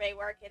survey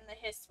work in the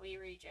Hisui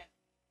region.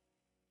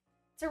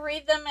 To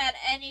read them at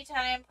any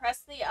time, press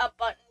the up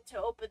button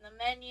to open the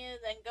menu,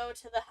 then go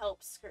to the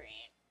help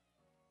screen.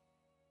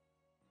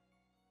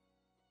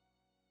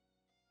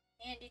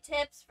 Handy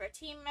tips for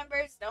team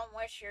members. Don't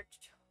wish your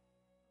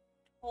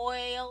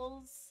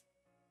toils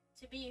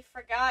To be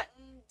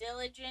forgotten,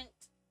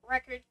 diligent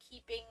record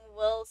keeping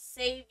will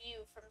save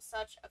you from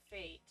such a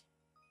fate.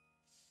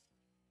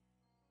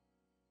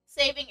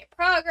 Saving your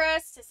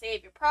progress. To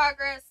save your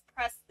progress,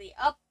 press the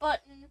up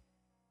button.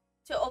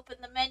 To open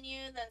the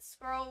menu, then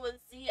scroll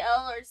with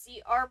ZL or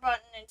ZR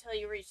button until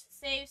you reach the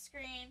save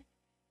screen.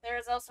 There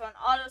is also an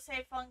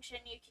autosave function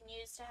you can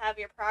use to have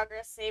your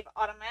progress save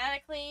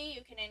automatically.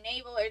 You can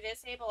enable or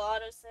disable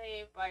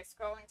autosave by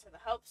scrolling to the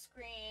help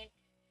screen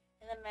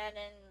in the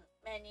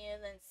menu,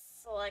 then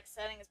select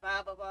settings,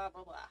 blah, blah, blah,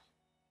 blah, blah.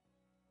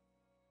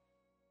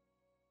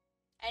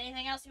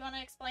 Anything else you want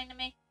to explain to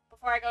me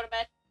before I go to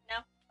bed? No?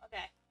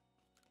 Okay.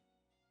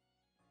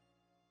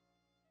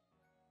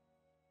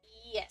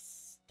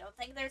 Yes. Don't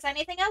think there's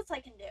anything else I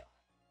can do.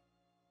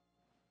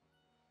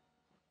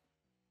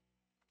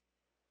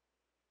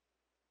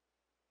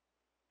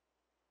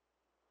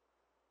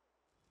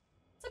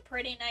 It's a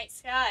pretty night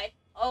sky.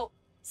 Oh,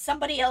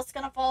 somebody else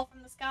gonna fall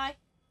from the sky?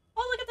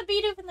 Oh, look at the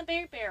Bidoof in the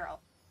bear barrel.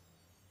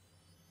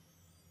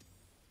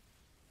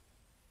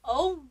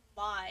 Oh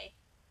my.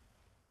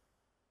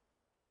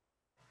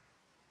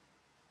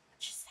 What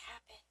just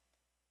happened?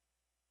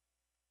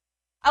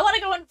 I want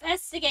to go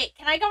investigate.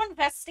 Can I go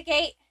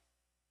investigate?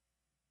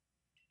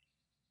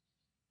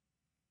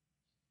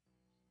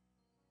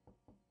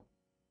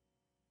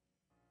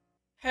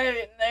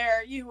 Hey in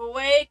there, you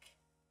awake?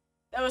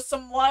 There was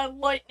some wild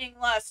lightning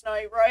last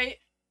night, right?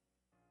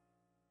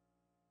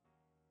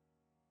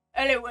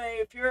 Anyway,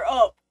 if you're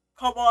up,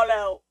 come on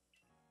out.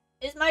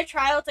 Is my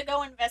trial to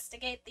go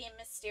investigate the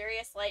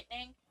mysterious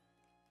lightning?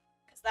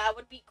 Because that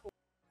would be cool.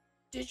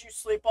 Did you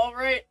sleep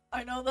alright?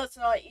 I know that's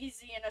not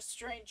easy in a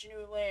strange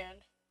new land.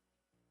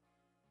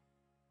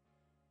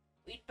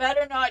 We'd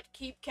better not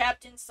keep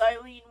Captain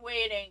Cyrenne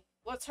waiting.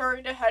 Let's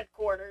hurry to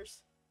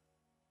headquarters.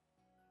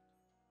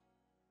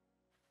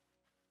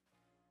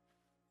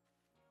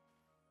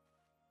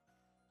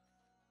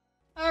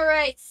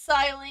 Alright,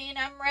 Cyrenne,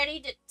 I'm ready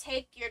to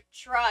take your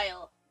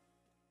trial.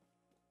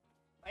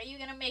 What are you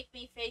gonna make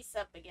me face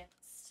up against?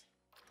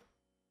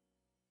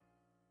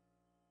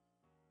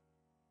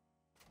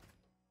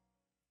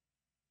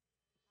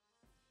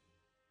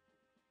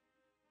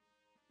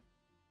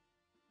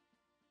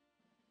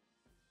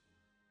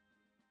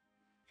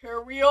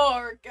 Here we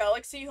are,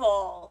 Galaxy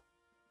Hall.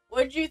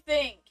 What'd you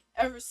think?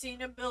 Ever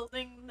seen a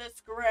building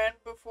this grand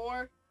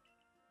before?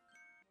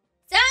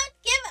 Don't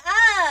give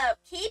up!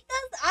 Keep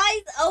those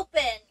eyes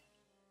open!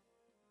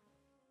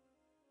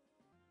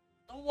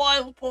 The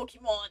wild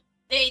Pokemon.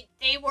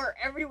 They were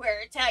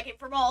everywhere, attacking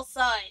from all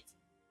sides.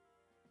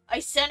 I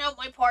sent out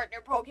my partner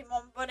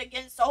Pokemon, but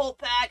against the whole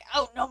pack,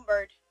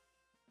 outnumbered.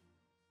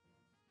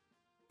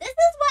 This is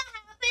what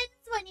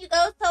happens when you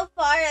go so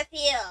far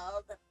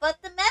afield. But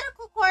the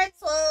medical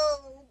courts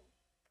will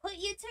put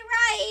you to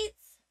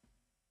rights.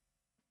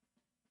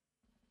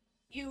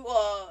 You,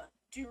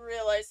 do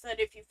realize that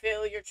if you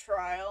fail your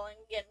trial and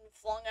get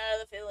flung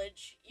out of the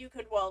village, you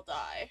could well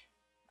die.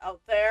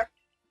 Out there.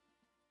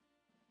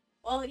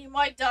 Well, you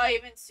might die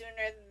even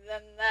sooner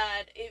than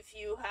that if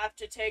you have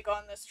to take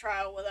on this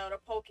trial without a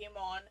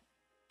Pokemon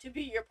to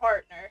be your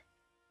partner.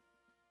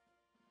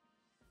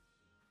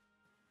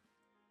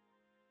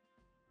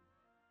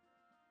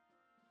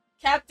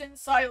 Captain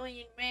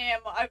Cyrenne,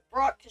 ma'am, I've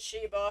brought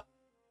Kashiba.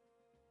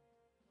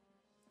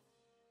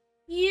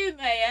 You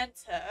may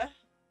enter.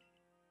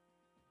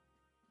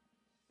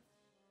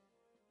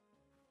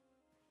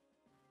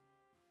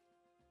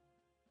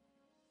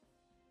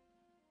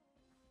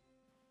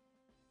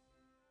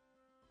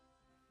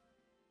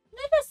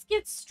 Let us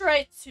get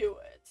straight to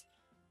it.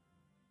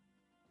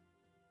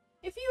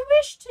 If you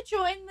wish to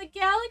join the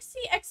Galaxy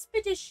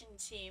Expedition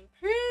Team,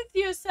 prove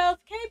yourself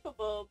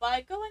capable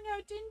by going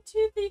out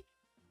into the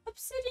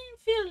Obsidian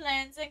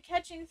Fieldlands and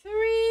catching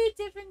 3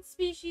 different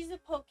species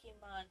of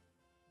Pokemon.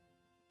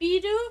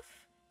 Bidoof,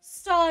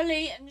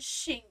 Starly, and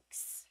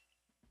Shinx.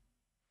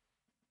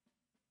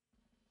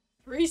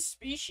 3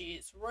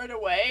 species right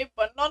away,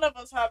 but none of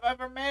us have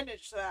ever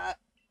managed that.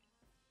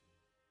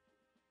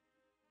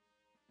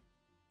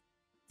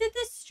 Did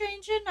this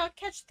stranger not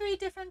catch 3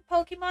 different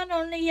Pokemon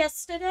only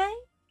yesterday?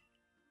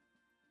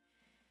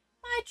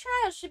 My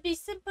trial should be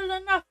simple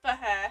enough for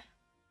her.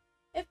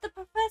 If the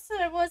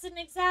professor wasn't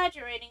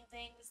exaggerating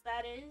things,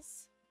 that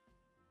is.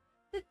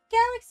 The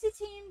Galaxy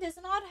team does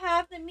not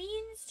have the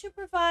means to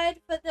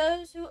provide for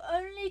those who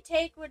only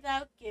take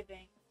without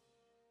giving.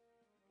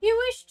 If you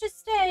wish to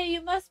stay,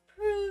 you must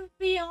prove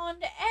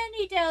beyond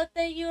any doubt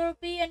that you will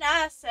be an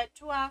asset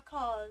to our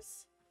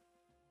cause.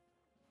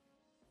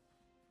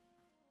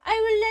 I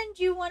will lend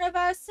you one of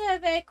our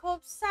Survey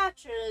Corps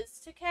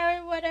satchels to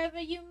carry whatever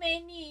you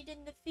may need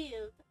in the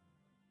field.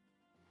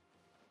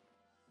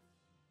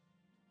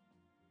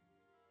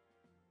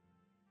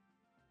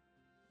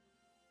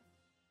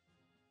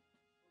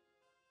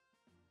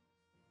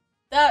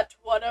 That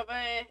whatever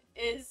it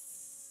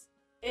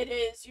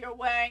is you're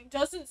wearing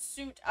doesn't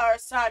suit our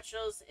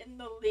satchels in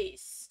the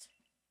least.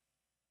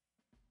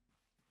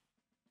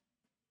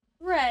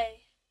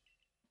 Ray,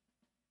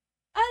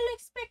 I'll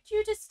expect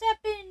you to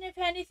step in if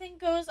anything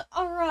goes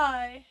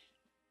awry.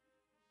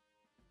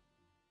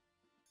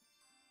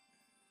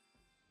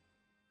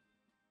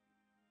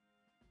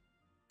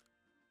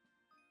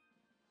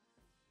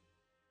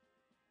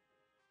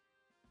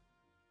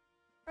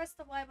 press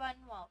the Y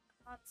button while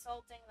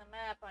consulting the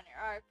map on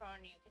your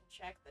iPhone. You can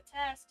check the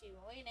test you're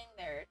waiting.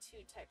 There are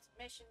 2 types of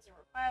missions and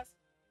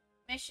requests.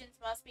 Missions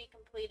must be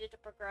completed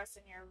to progress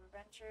in your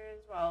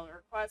adventures, while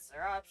requests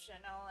are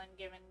optional and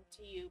given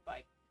to you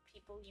by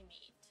people you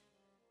meet.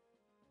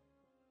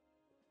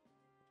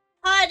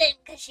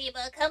 Pardon,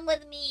 Kashiba. Come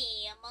with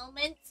me a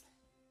moment.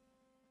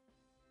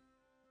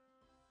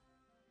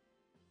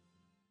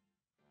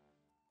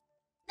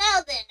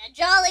 Now then, a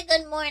jolly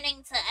good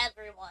morning to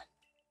everyone.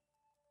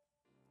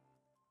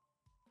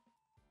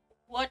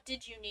 What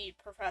did you need,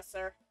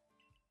 Professor?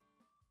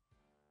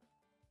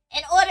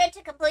 In order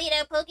to complete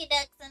our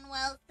Pokédex and,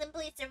 well,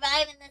 simply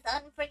survive in this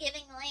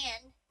unforgiving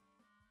land,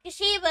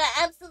 Kashiba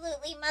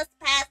absolutely must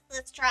pass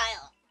this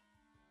trial.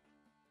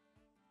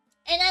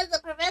 And as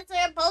a professor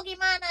of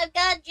Pokemon, I've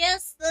got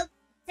just the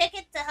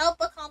ticket to help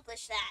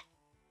accomplish that.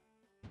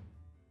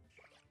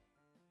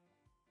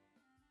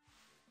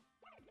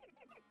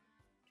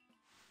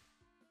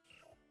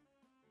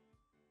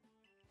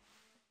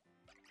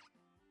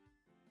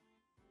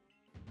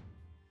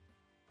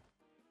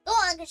 Go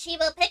on,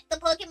 Kashiba, pick the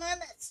Pokemon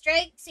that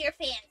strikes your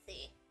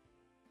fancy.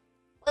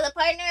 With a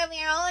partner of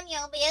your own,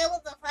 you'll be able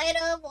to fight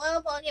off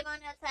wild Pokemon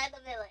outside the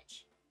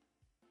village.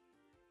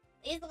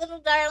 These little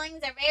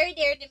darlings are very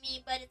dear to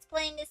me, but it's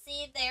plain to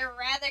see they're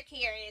rather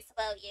curious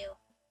about you.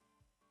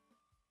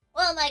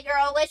 Well, my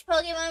girl, which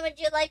Pokemon would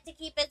you like to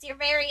keep as your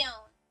very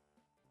own?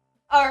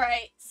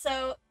 Alright,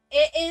 so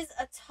it is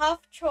a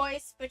tough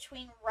choice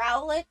between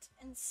Rowlet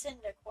and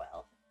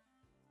Cyndaquil.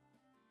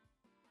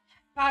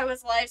 If I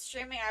was live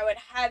streaming, I would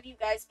have you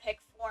guys pick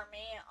for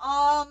me.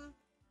 I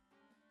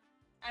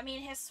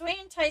mean,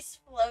 Hisui and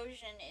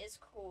Typhlosion is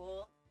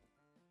cool.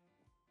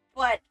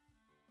 But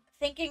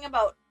thinking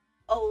about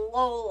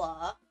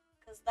Alola,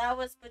 because that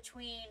was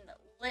between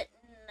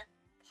Litten,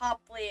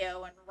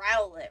 Poplio, and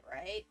Rowlet,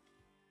 right?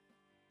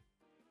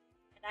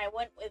 And I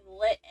went with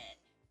Litten.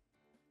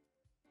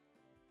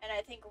 And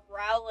I think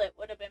Rowlet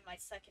would have been my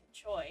second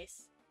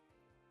choice.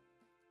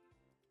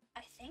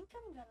 I think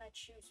I'm gonna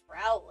choose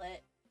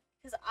Rowlet.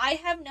 Because I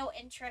have no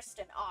interest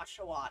in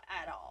Oshawott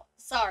at all.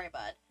 Sorry,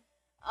 bud.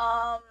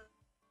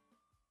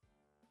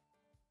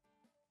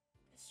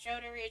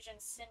 Johto region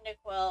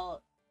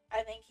Cyndaquil,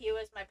 I think he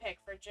was my pick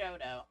for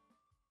Johto.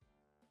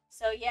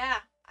 So yeah,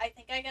 I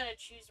think I gotta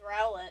choose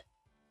Rowlet.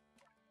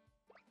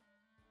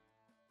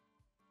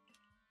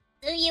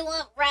 Do you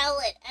want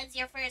Rowlet as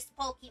your first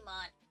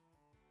Pokemon?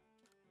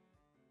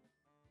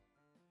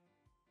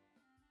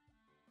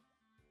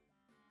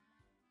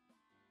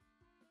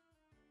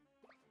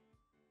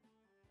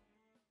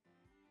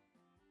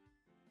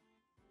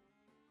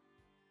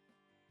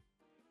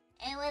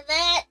 And with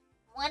that,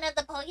 one of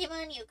the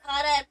Pokemon you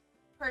caught at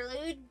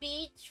Prelude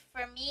Beach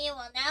for me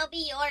will now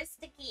be yours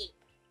to keep.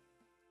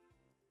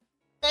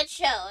 Good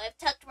show. I've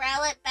tucked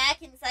Rowlet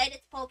back inside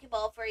its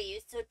Pokeball for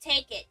you, so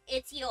take it.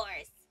 It's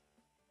yours.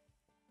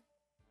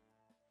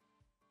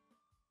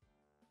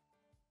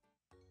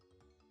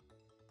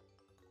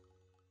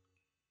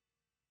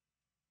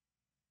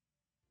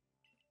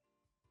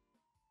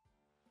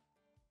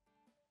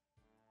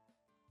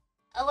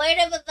 A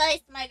word of advice,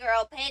 my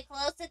girl. Pay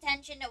close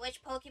attention to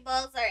which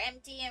Pokeballs are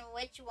empty and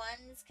which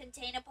ones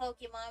contain a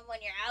Pokemon when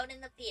you're out in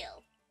the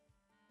field.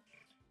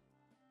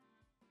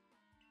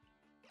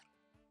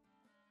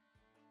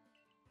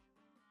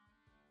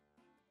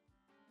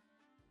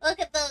 Look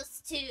at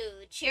those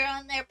two. Cheer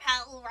on their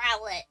pal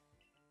Rowlet.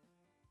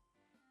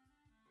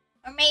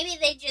 Or maybe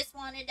they just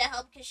wanted to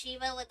help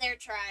Kashiba with their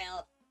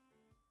trial.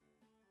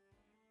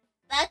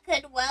 That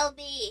could well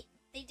be.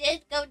 They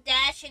did go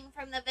dashing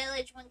from the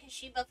village when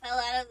Kashiba fell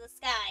out of the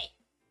sky.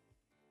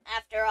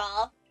 After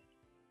all.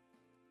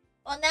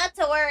 Well, not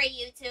to worry,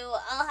 you two.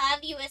 I'll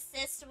have you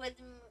assist with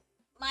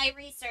my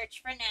research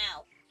for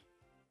now.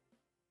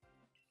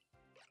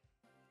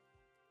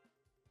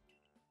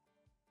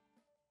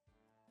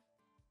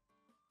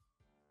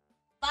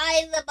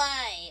 By the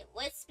by,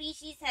 what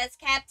species has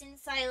Captain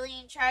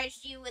Cyrenne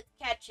charged you with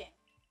catching?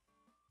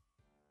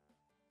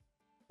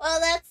 Well,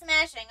 that's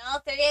smashing. All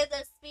 3 of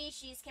those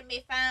species can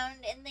be found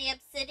in the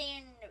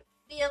Obsidian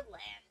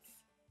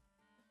Fieldlands.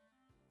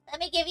 Let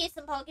me give you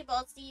some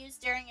Pokeballs to use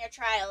during your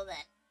trial,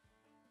 then.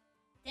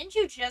 Didn't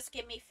you just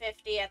give me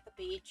 50 at the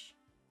beach?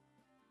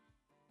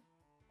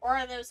 Or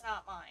are those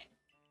not mine?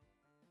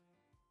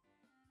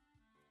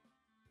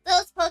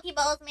 Those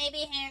Pokeballs may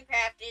be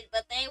handcrafted,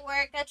 but they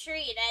work a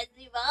treat, as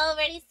you've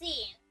already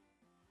seen.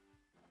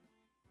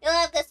 You'll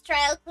have this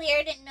trial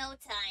cleared in no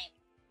time.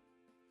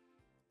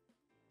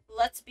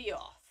 Let's be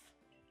off.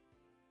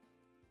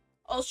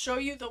 I'll show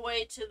you the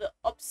way to the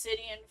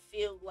Obsidian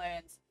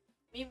Fieldlands.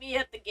 Meet me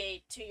at the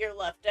gate to your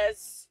left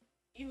as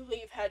you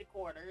leave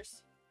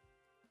headquarters.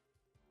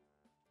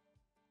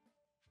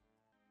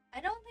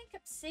 I don't think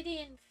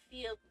Obsidian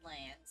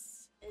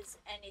Fieldlands is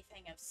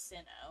anything of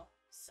Sinnoh,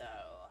 so...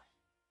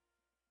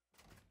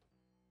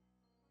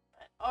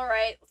 But,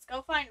 alright, let's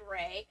go find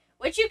Ray.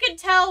 Which you can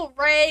tell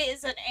Ray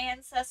is an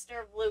ancestor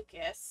of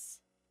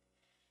Lucas.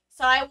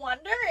 So I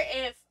wonder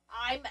if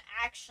I'm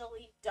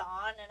actually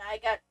Dawn and I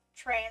got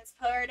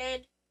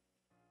transported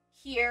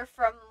hear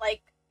from,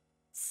 like,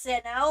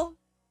 Sinnoh.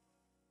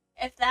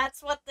 If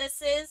that's what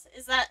this is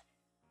that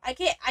I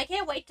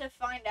can't wait to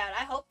find out.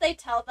 I hope they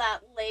tell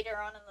that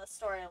later on in the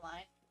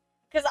storyline.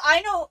 Because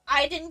I know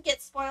I didn't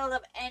get spoiled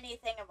of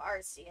anything of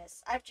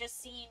Arceus. I've just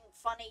seen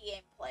funny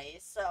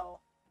gameplays,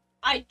 so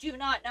I do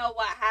not know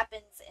what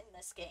happens in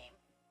this game.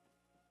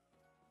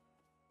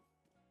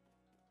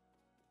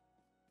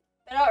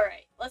 But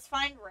alright, let's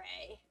find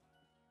Ray.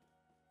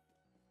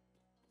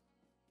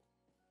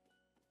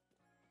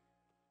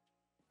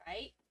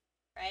 Right?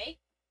 Right?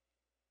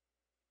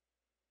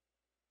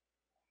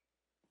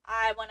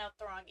 I went out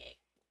the wrong gate.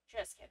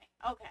 Just kidding.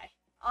 Okay.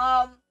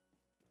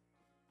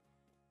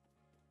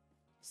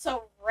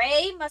 So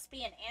Ray must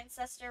be an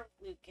ancestor of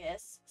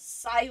Lucas.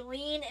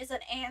 Cyrenne is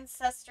an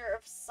ancestor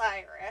of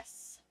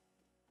Cyrus.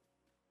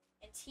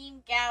 And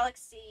Team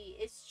Galaxy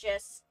is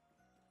just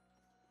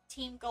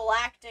Team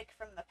Galactic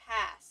from the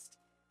past.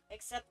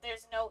 Except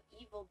there's no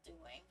evil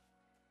doing.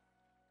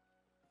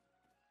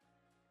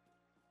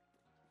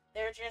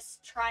 They're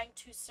just trying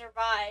to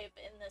survive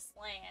in this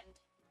land.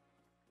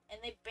 And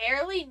they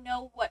barely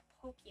know what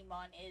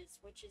Pokemon is,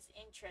 which is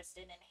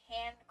interesting in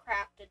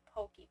handcrafted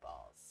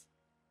pokeballs.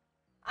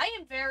 I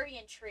am very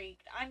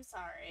intrigued. I'm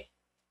sorry.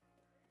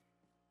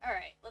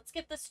 Alright, let's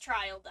get this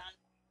trial done.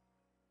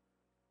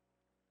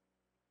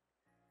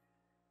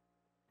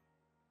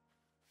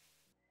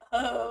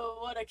 Oh,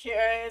 what a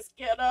curious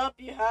get-up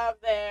you have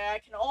there. I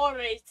can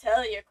already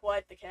tell you're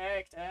quite the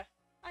character.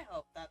 I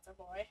hope that's a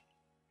boy.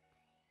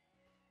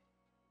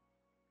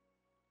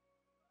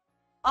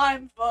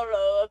 I'm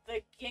Furrow of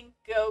the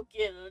Ginkgo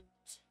Guild.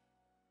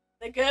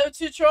 The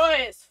go-to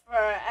choice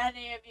for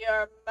any of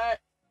your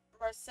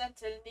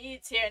mercantile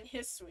needs here in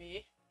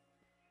Hisui.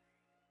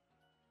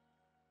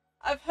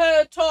 I've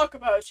heard talk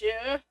about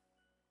you.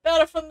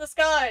 Better from the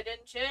sky,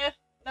 didn't you?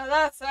 Now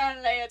that's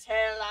certainly a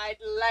tale I'd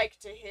like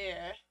to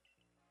hear.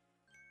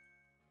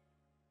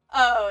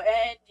 Oh,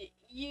 and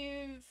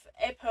you've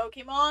a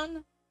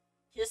Pokemon?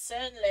 You're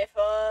certainly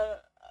full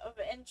of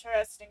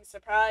interesting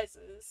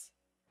surprises.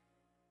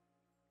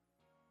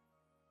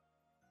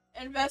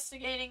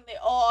 Investigating the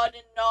odd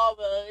and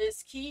novel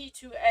is key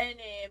to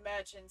any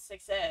imagined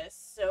success,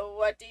 so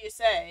what do you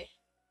say?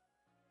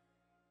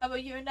 How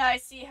about you and I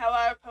see how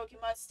our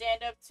Pokemon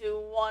stand up to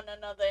one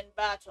another in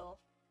battle?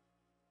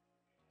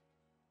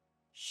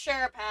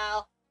 Sure,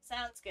 pal.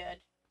 Sounds good.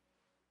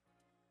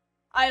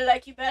 I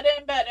like you better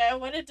and better.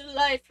 What a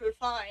delightful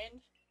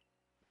find.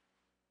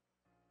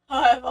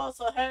 I've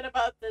also heard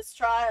about this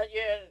trial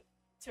you're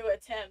to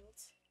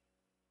attempt.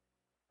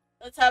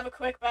 Let's have a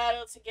quick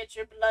battle to get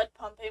your blood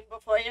pumping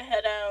before you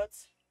head out.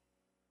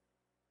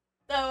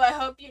 Though I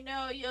hope you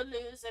know you'll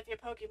lose if your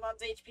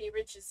Pokemon's HP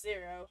reaches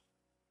 0.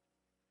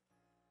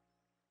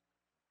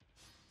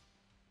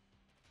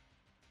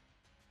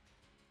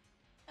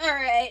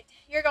 Alright,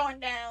 you're going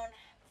down,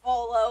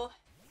 Volo.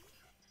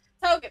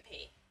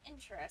 Togepi.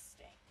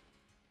 Interesting.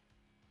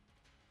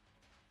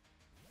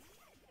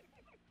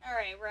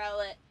 Alright,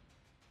 Rowlet.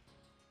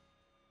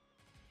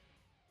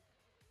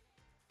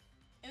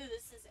 Ooh,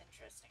 this is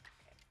interesting.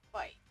 Okay,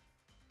 fight.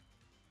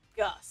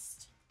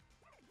 Gust.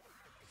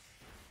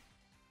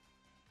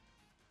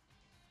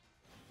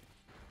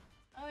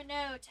 Oh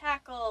no,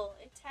 tackle.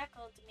 It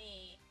tackled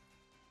me.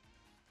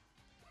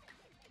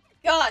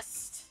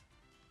 Gust.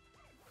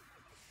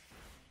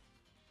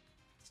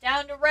 It's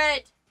down to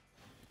red.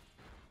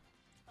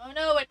 Oh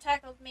no, it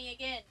tackled me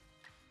again.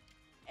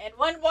 And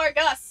one more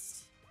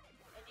gust.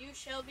 And you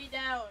shall be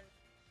down.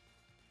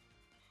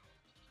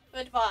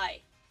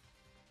 Goodbye.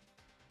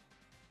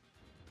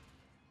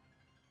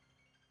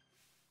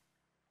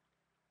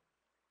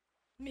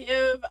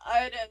 Move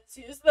items.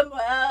 Use them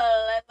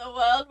well, and the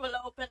world will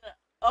open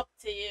up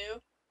to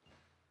you.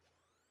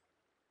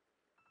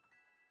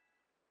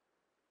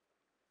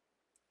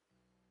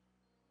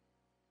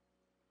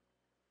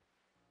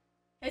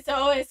 It's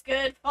always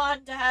good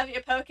fun to have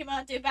your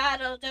Pokemon do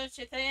battle, don't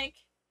you think?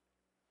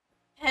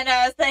 And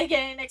as they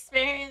gain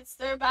experience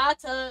through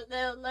battle,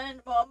 they'll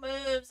learn more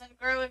moves and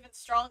grow even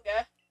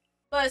stronger.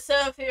 But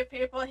so few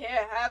people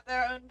here have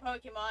their own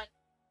Pokemon.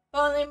 If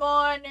only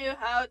more knew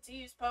how to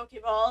use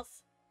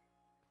Pokeballs.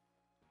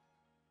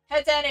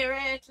 At any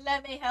rate,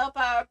 let me help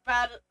our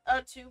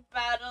two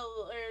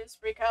battlers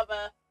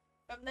recover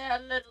from their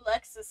little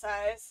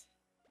exercise.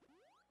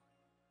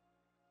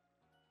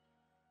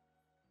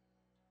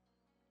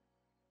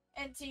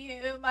 And to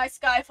you, my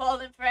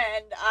sky-fallen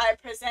friend, I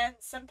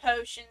present some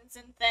potions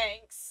and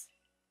thanks.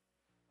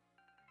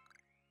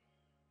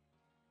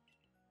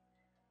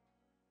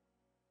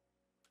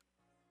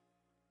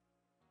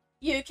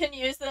 You can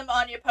use them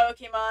on your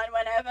Pokemon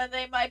whenever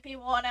they might be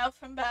worn out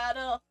from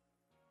battle.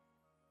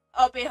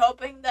 I'll be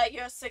hoping that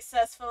you're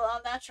successful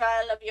on that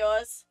trial of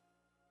yours.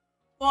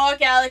 More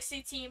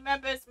Galaxy team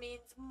members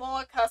means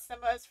more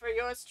customers for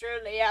yours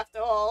truly, after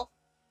all.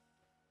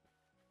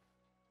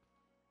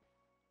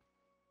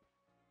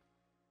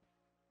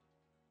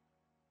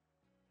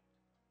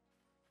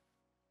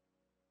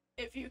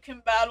 If you can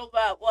battle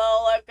that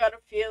well, I've got a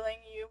feeling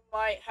you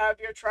might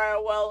have your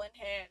trial well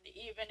in hand,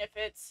 even if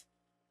it's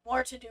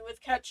more to do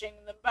with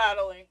catching than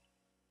battling.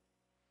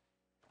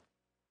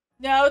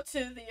 Now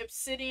to the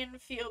Obsidian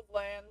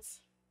Fieldlands.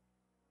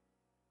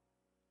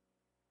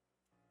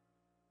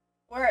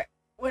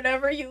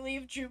 Whenever you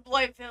leave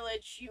Jubilife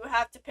Village, you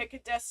have to pick a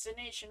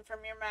destination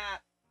from your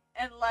map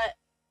and let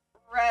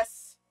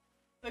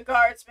the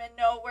guardsmen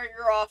know where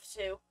you're off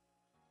to.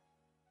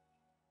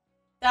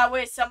 That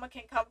way someone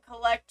can come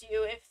collect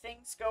you if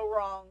things go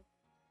wrong.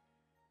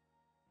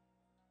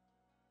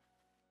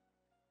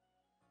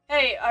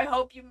 Hey, I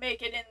hope you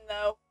make it in,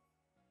 though.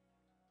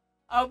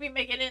 I hope you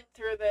make it in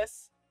through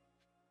this.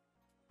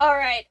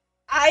 Alright,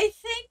 I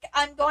think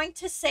I'm going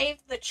to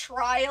save the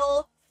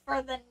trial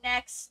for the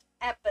next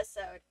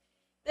episode.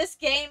 This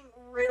game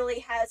really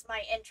has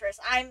my interest.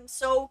 I'm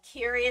so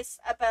curious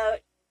about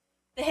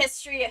the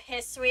history of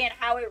Hisui and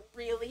how it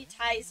really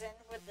ties in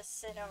with the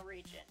Sinnoh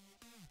region.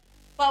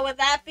 But with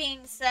that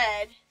being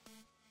said,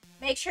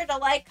 make sure to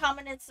like,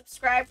 comment, and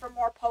subscribe for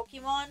more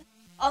Pokemon.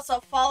 Also,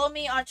 follow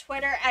me on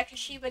Twitter at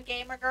Kashiba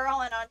Gamer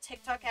Girl and on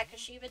TikTok at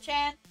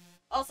Kashiba-chan.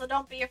 Also,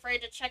 don't be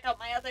afraid to check out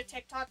my other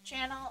TikTok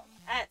channel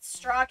at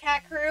Straw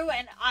Cat Crew,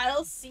 and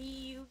I'll see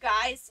you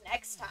guys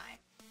next time.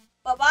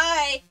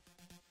 Bye-bye!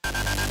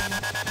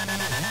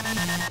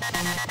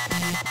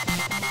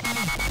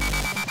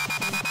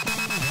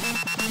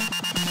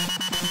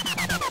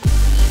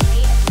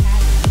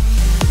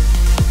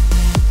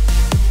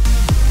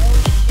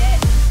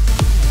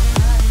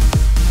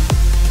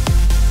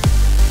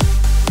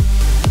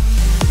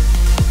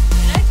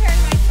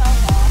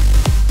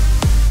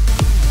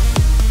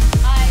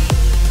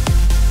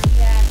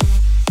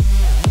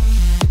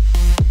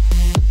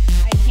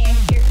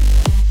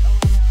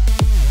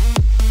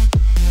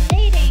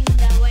 Leading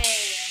the way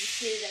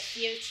into the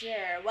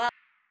future. Well,